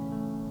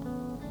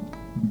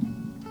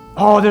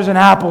 Oh, there's an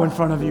apple in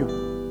front of you,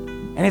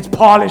 and it's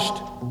polished,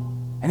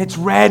 and it's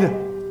red,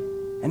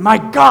 and my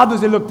God,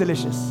 does it look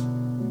delicious.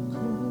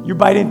 You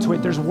bite into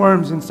it, there's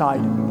worms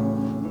inside.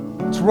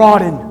 It's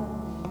rotten.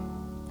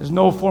 There's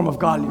no form of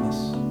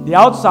godliness. The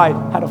outside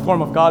had a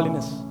form of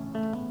godliness,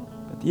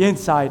 but the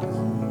inside.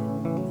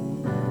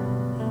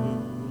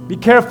 Be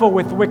careful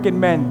with wicked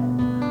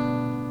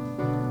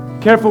men.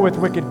 Careful with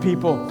wicked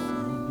people.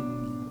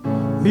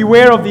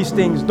 Beware of these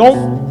things.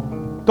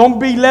 Don't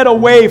be led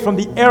away from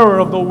the error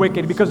of the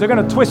wicked, because they're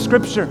going to twist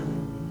scripture.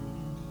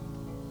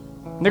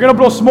 They're going to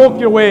blow smoke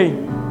your way.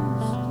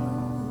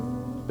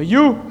 But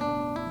you're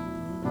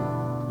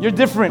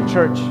different,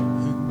 church.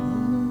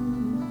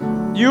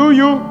 You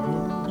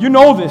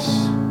know this.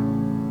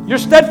 You're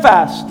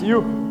steadfast.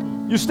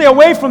 You stay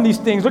away from these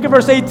things. Look at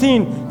verse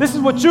 18. This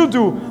is what you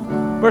do.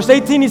 Verse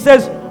 18, he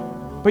says,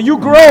 but you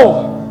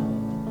grow.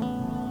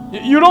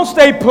 You don't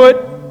stay put.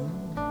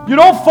 You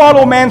don't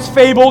follow man's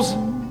fables.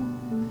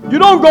 You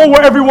don't go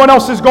where everyone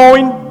else is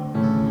going.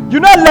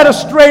 You're not led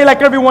astray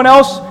like everyone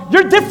else.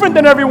 You're different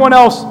than everyone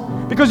else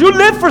because you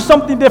live for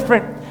something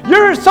different.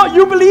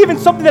 You believe in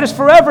something that is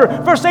forever.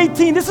 Verse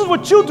 18, this is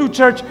what you do,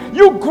 church.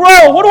 You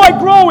grow. What do I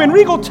grow in?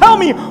 Regal, tell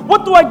me,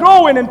 what do I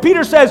grow in? And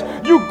Peter says,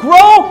 you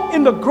grow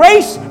in the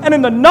grace and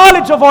in the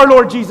knowledge of our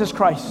Lord Jesus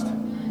Christ.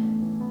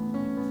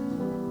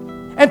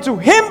 And to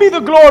him be the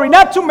glory,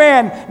 not to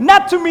man,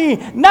 not to me,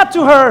 not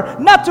to her,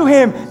 not to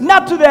him,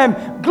 not to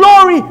them.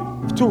 Glory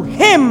to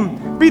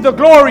him be the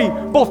glory,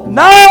 both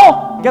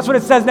now, guess what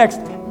it says next,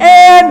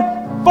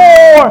 and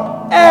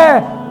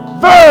forever.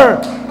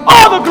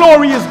 All the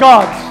glory is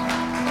God's.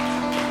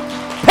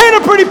 Paint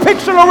a pretty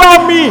picture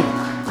around me,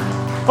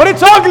 but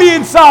it's ugly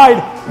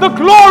inside. The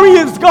glory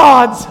is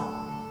God's.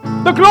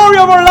 The glory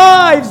of our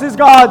lives is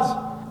God's.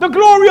 The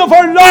glory of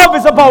our love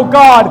is about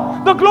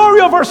God. The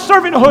glory of our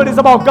servanthood is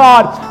about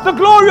God. The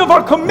glory of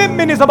our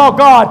commitment is about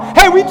God.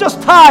 Hey, we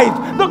just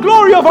tithed. The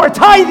glory of our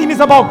tithing is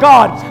about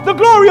God. The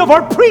glory of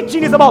our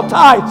preaching is about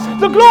tithe.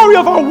 The glory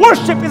of our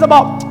worship is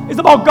about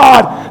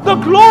God. The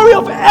glory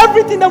of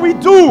everything that we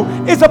do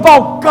is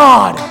about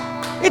God.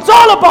 It's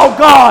all about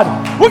God.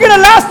 We're going to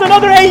last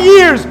another 8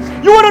 years.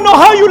 You want to know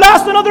how you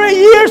last another 8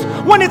 years?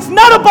 When it's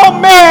not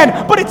about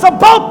man, but it's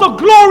about the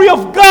glory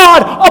of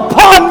God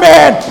upon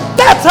man.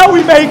 That's how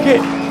we make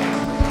it.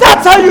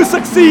 That's how you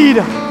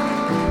succeed.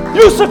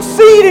 You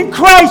succeed in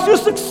Christ. You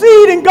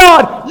succeed in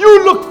God.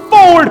 You look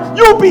forward.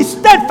 You be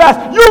steadfast.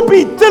 You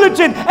be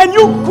diligent. And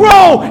you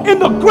grow in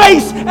the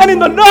grace and in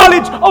the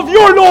knowledge of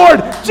your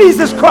Lord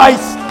Jesus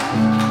Christ.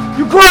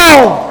 You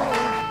grow.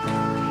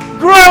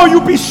 Grow.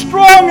 You be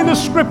strong in the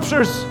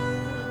scriptures.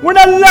 We're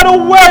not led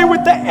away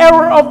with the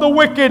error of the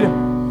wicked,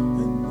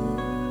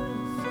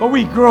 but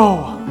we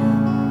grow.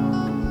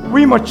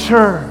 We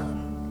mature.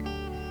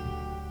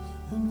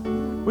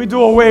 We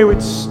do away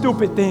with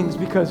stupid things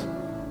because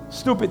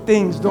stupid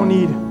things don't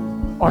need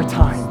our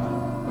time.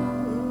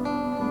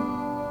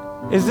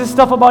 Is this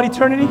stuff about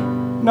eternity?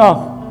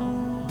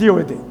 No. Deal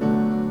with it.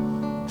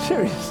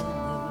 Serious.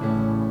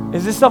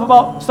 Is this stuff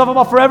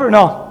about forever?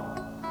 No.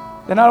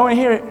 Then I don't want to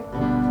hear it.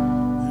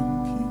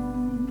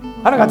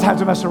 I don't got time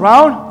to mess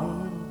around.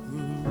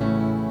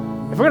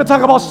 If we're going to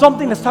talk about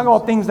something, let's talk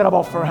about things that are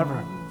about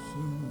forever.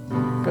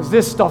 Because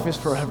this stuff is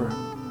forever.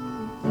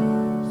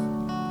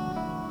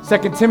 2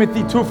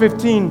 Timothy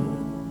 2:15,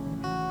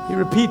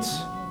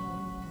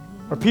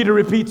 Peter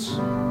repeats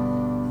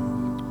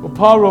what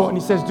Paul wrote, and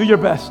he says, do your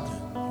best.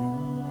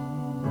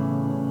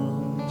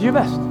 Do your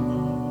best.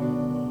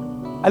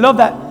 I love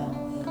that.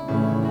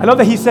 I love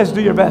that he says, do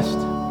your best.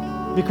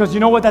 Because you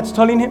know what that's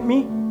telling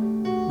me?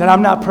 That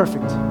I'm not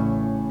perfect.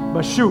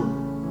 But shoot,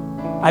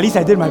 at least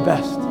I did my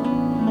best.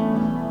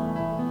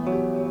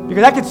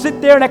 Because I could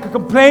sit there and I could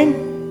complain,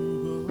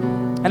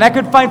 and I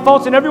could find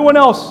faults in everyone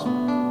else,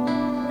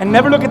 and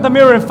never look at the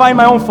mirror and find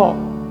my own fault.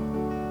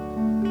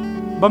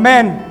 But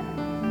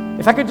man,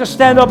 if I could just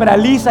stand up and at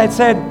least I'd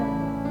said,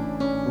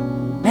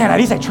 man, at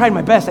least I tried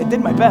my best, I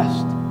did my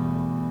best.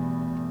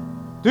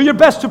 Do your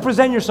best to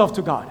present yourself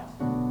to God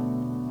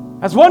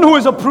as one who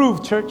is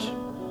approved, church.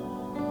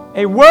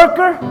 A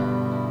worker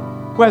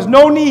who has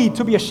no need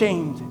to be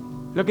ashamed.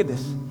 Look at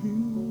this.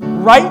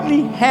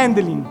 Rightly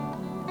handling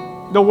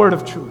the word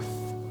of truth.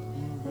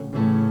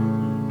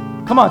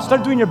 Come on,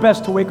 start doing your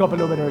best to wake up a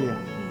little bit earlier.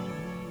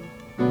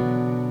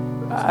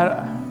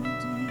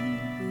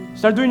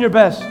 Start doing your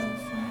best.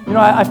 You know,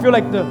 I feel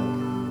like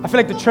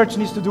the church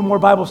needs to do more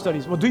Bible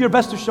studies. Well, do your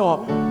best to show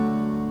up,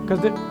 because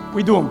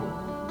we do them.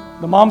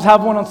 The moms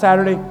have one on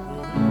Saturday.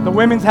 The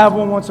women's have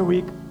one once a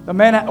week. The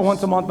men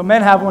once a month. The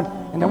men have one,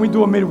 and then we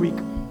do a midweek.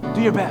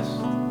 Do your best.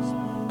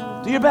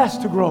 Do your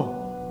best to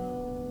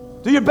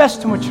grow. Do your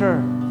best to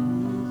mature.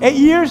 8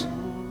 years,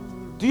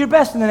 do your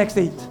best in the next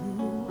 8.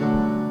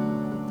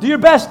 Do your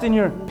best in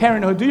your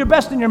parenthood. Do your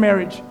best in your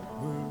marriage.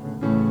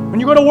 When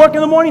you go to work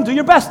in the morning, do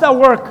your best at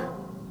work.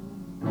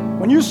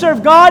 When you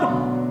serve God,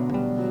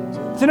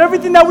 it's in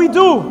everything that we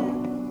do.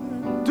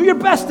 Do your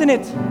best in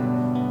it.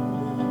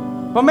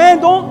 But man,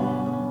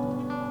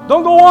 don't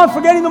go on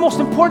forgetting the most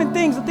important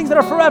things, the things that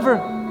are forever.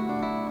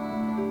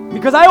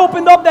 Because I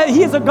opened up that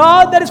He is a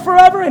God that is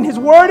forever and His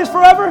Word is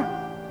forever.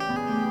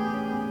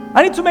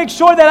 I need to make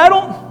sure that I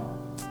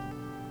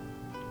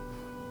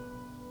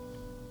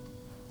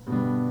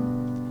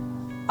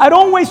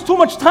don't waste too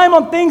much time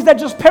on things that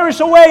just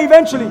perish away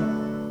eventually.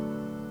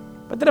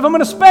 But that if I'm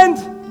going to spend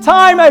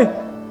time,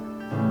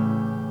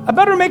 I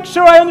better make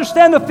sure I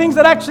understand the things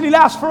that actually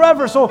last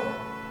forever. So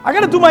I got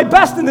to do my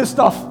best in this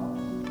stuff.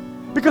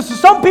 Because to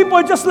some people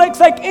it just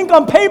looks like ink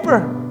on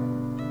paper.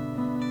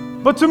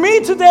 But to me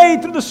today,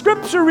 through the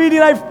scripture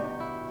reading,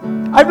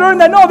 I've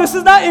learned that no, this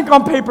is not ink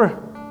on paper.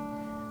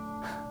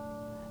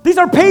 These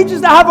are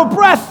pages that have a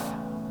breath.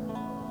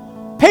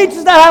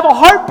 Pages that have a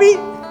heartbeat.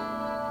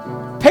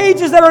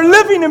 Pages that are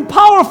living and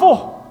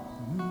powerful.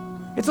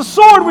 It's a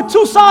sword with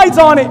 2 sides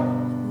on it.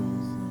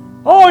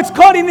 Oh, it's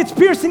cutting, it's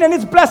piercing, and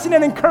it's blessing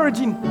and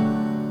encouraging.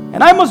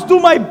 And I must do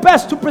my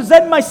best to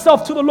present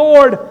myself to the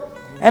Lord.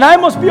 And I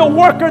must be a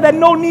worker that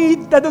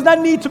does not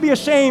need to be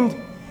ashamed.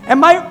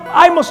 And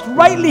I must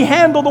rightly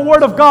handle the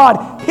Word of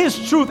God, His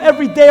truth,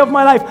 every day of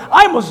my life.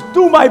 I must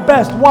do my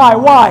best. Why?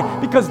 Why?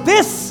 Because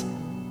this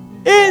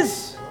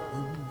is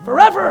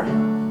forever.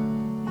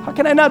 How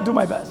can I not do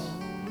my best?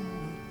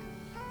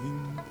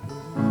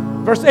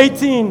 Verse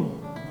 18.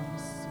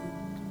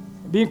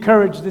 Be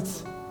encouraged.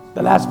 It's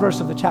the last verse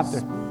of the chapter.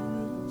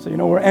 So you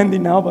know we're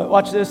ending now, but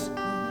watch this.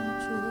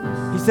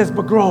 He says,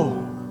 but grow.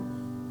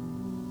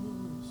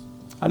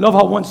 I love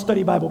how one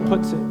study Bible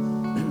puts it.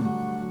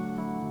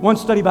 One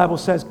study Bible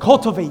says,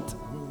 cultivate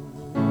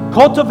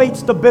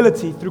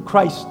stability through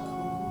Christ.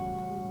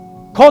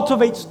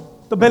 Cultivate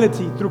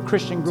stability through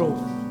Christian growth.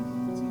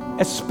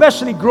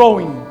 Especially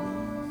growing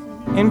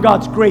in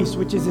God's grace,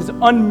 which is His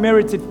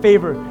unmerited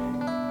favor.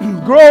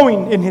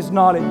 Growing in His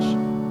knowledge.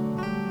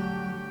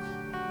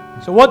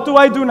 So what do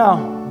I do now?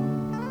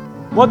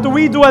 What do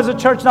we do as a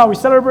church now? We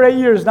celebrate 8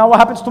 years. Now what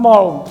happens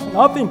tomorrow?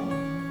 Nothing.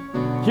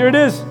 Here it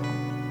is.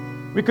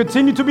 We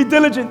continue to be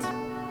diligent.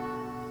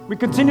 We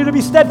continue to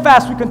be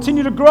steadfast. We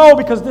continue to grow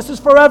because this is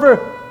forever.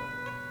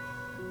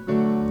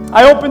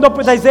 I opened up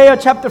with Isaiah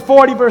chapter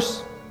 40,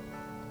 verse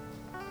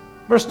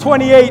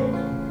 28.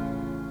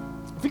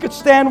 If you could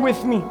stand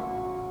with me.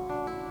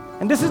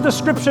 And this is the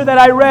scripture that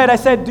I read. I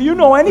said, do you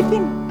know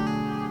anything?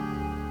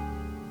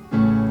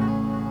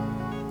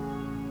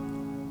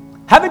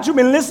 Haven't you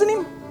been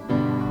listening?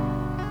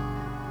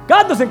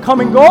 God doesn't come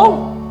and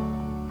go.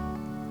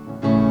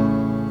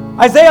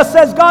 Isaiah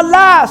says God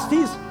lasts.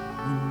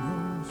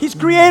 He's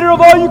creator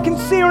of all you can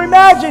see or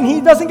imagine. He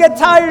doesn't get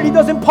tired. He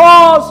doesn't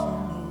pause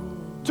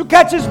to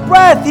catch His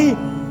breath. He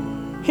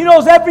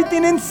knows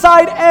everything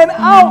inside and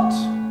out.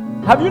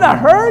 Have you not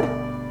heard?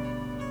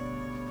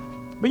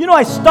 But you know,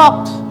 I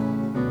stopped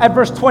at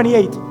verse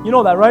 28. You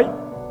know that, right?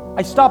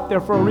 I stopped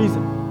there for a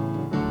reason.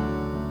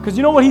 Because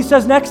you know what He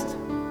says next?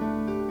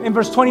 In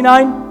verse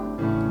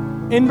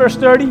 29, in verse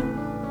 30,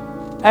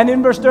 and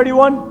in verse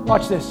 31.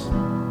 Watch this.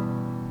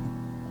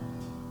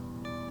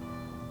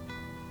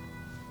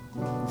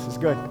 This is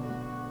good.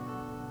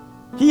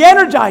 He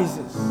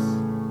energizes.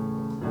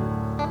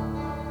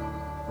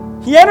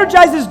 He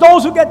energizes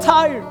those who get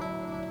tired.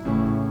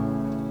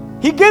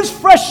 He gives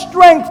fresh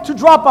strength to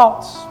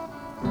dropouts.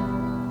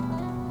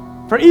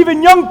 For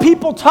even young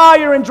people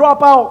tire and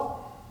drop out.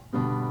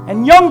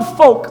 And young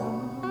folk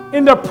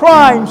in their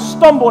prime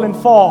stumble and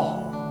fall.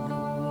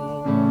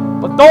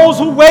 But those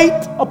who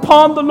wait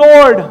upon the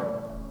Lord,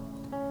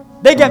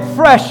 they get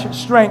fresh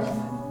strength.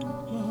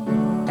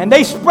 And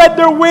they spread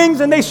their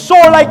wings and they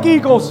soar like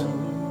eagles.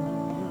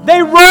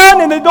 They run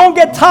and they don't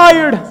get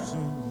tired.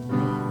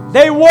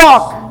 They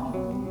walk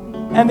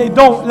and they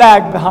don't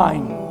lag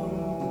behind.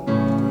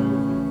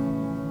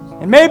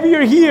 And maybe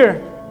you're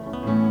here.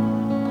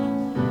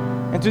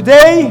 And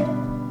today,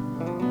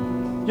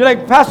 you're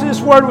like, Pastor, this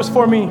word was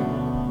for me.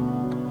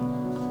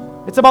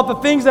 It's about the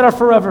things that are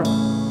forever.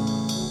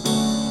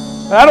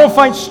 But I don't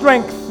find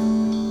strength.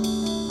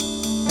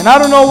 And I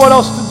don't know what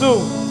else to do.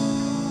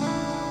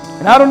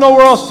 And I don't know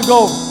where else to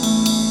go.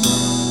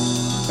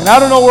 And I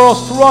don't know where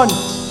else to run.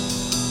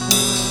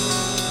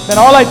 Then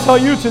all I tell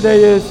you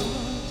today is,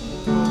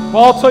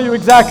 well, I'll tell you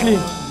exactly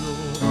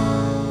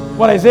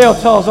what Isaiah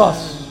tells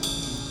us.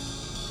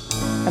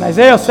 And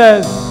Isaiah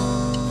says,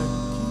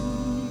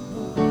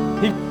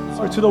 He gives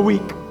power to the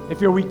weak. if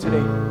you're weak today.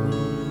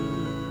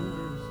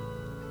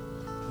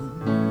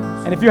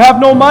 And if you have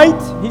no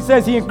might, he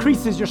says he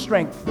increases your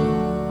strength.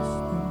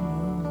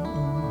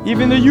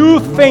 Even the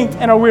youth faint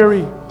and are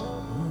weary.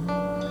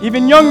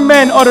 Even young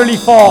men utterly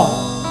fall.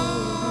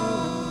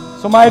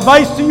 So my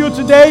advice to you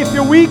today, if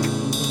you're weak,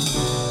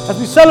 as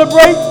we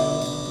celebrate,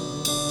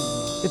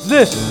 it's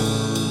this.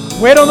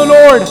 Wait on the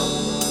Lord,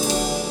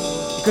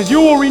 because you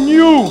will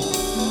renew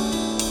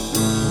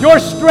your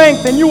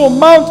strength and you will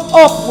mount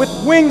up with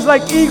wings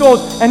like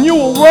eagles, and you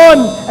will run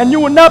and you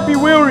will not be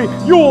weary.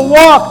 You will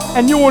walk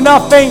and you will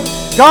not faint.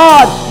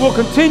 God will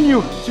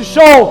continue to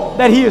show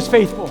that he is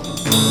faithful.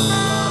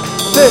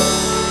 That's it.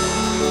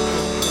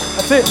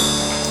 That's it.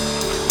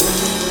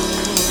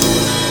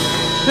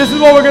 This is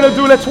what we're going to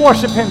do. Let's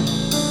worship him.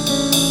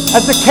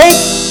 As the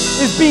cake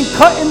is being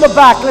cut in the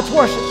back, let's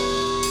worship.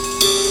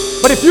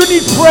 But if you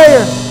need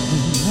prayer,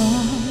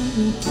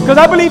 because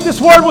I believe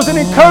this word was an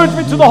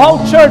encouragement to the whole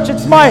church.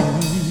 It's my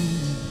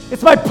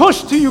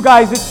push to you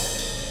guys.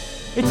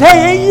 It's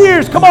hey, 8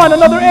 years. Come on,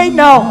 another 8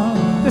 now.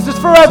 This is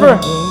forever.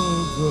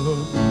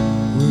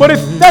 But if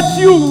that's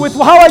you with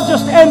how I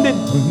just ended,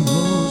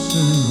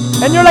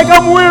 and you're like,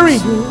 I'm weary,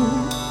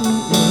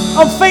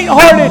 I'm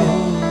faint-hearted,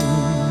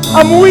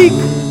 I'm weak,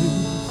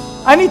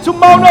 I need to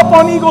mount up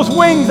on eagle's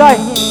wings, I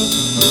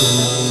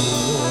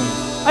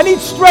need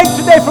strength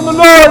today from the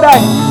Lord,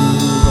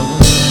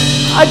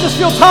 I just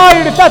feel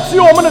tired. If that's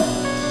you, I'm going to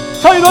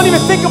tell you, don't even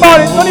think about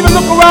it, don't even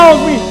look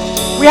around.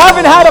 We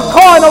haven't had a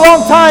car in a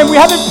long time, we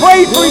haven't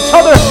prayed for each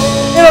other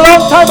in a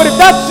long time, but if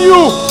that's you,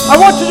 I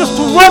want you just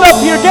to run up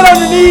here, get on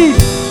your knees,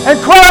 and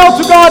cry out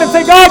to God and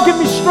say, God, give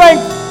me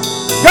strength.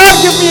 God,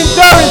 give me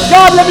endurance.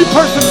 God, let me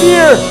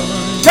persevere.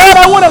 God,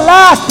 I want to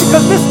last,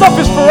 because this stuff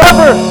is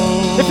forever.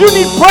 If you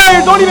need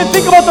prayer, don't even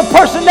think about the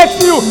person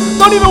next to you.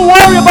 Don't even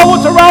worry about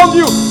what's around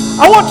you.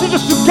 I want you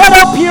just to get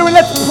up here and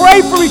let's pray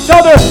for each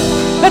other.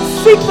 Let's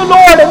seek the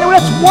Lord and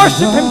let's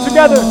worship him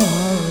together.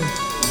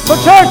 So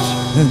church,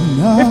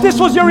 if this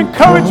was your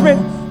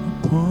encouragement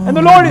and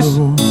the Lord has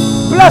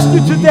blessed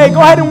you today, go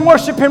ahead and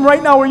worship him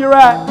right now where you're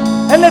at.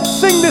 And let's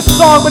sing this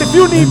song. But if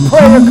you need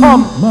prayer,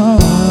 come.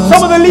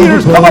 Some of the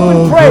leaders, come up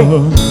and pray.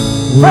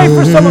 Pray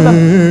for some of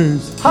them.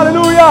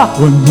 Hallelujah.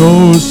 When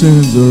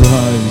oceans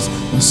arise,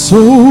 my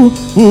soul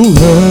will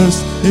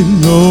rest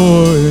in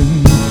your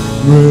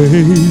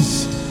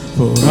embrace.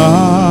 For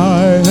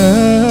I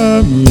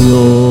am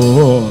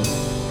yours,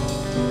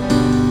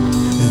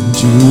 and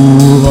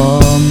you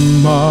are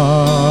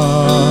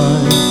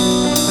mine.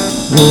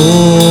 Oh,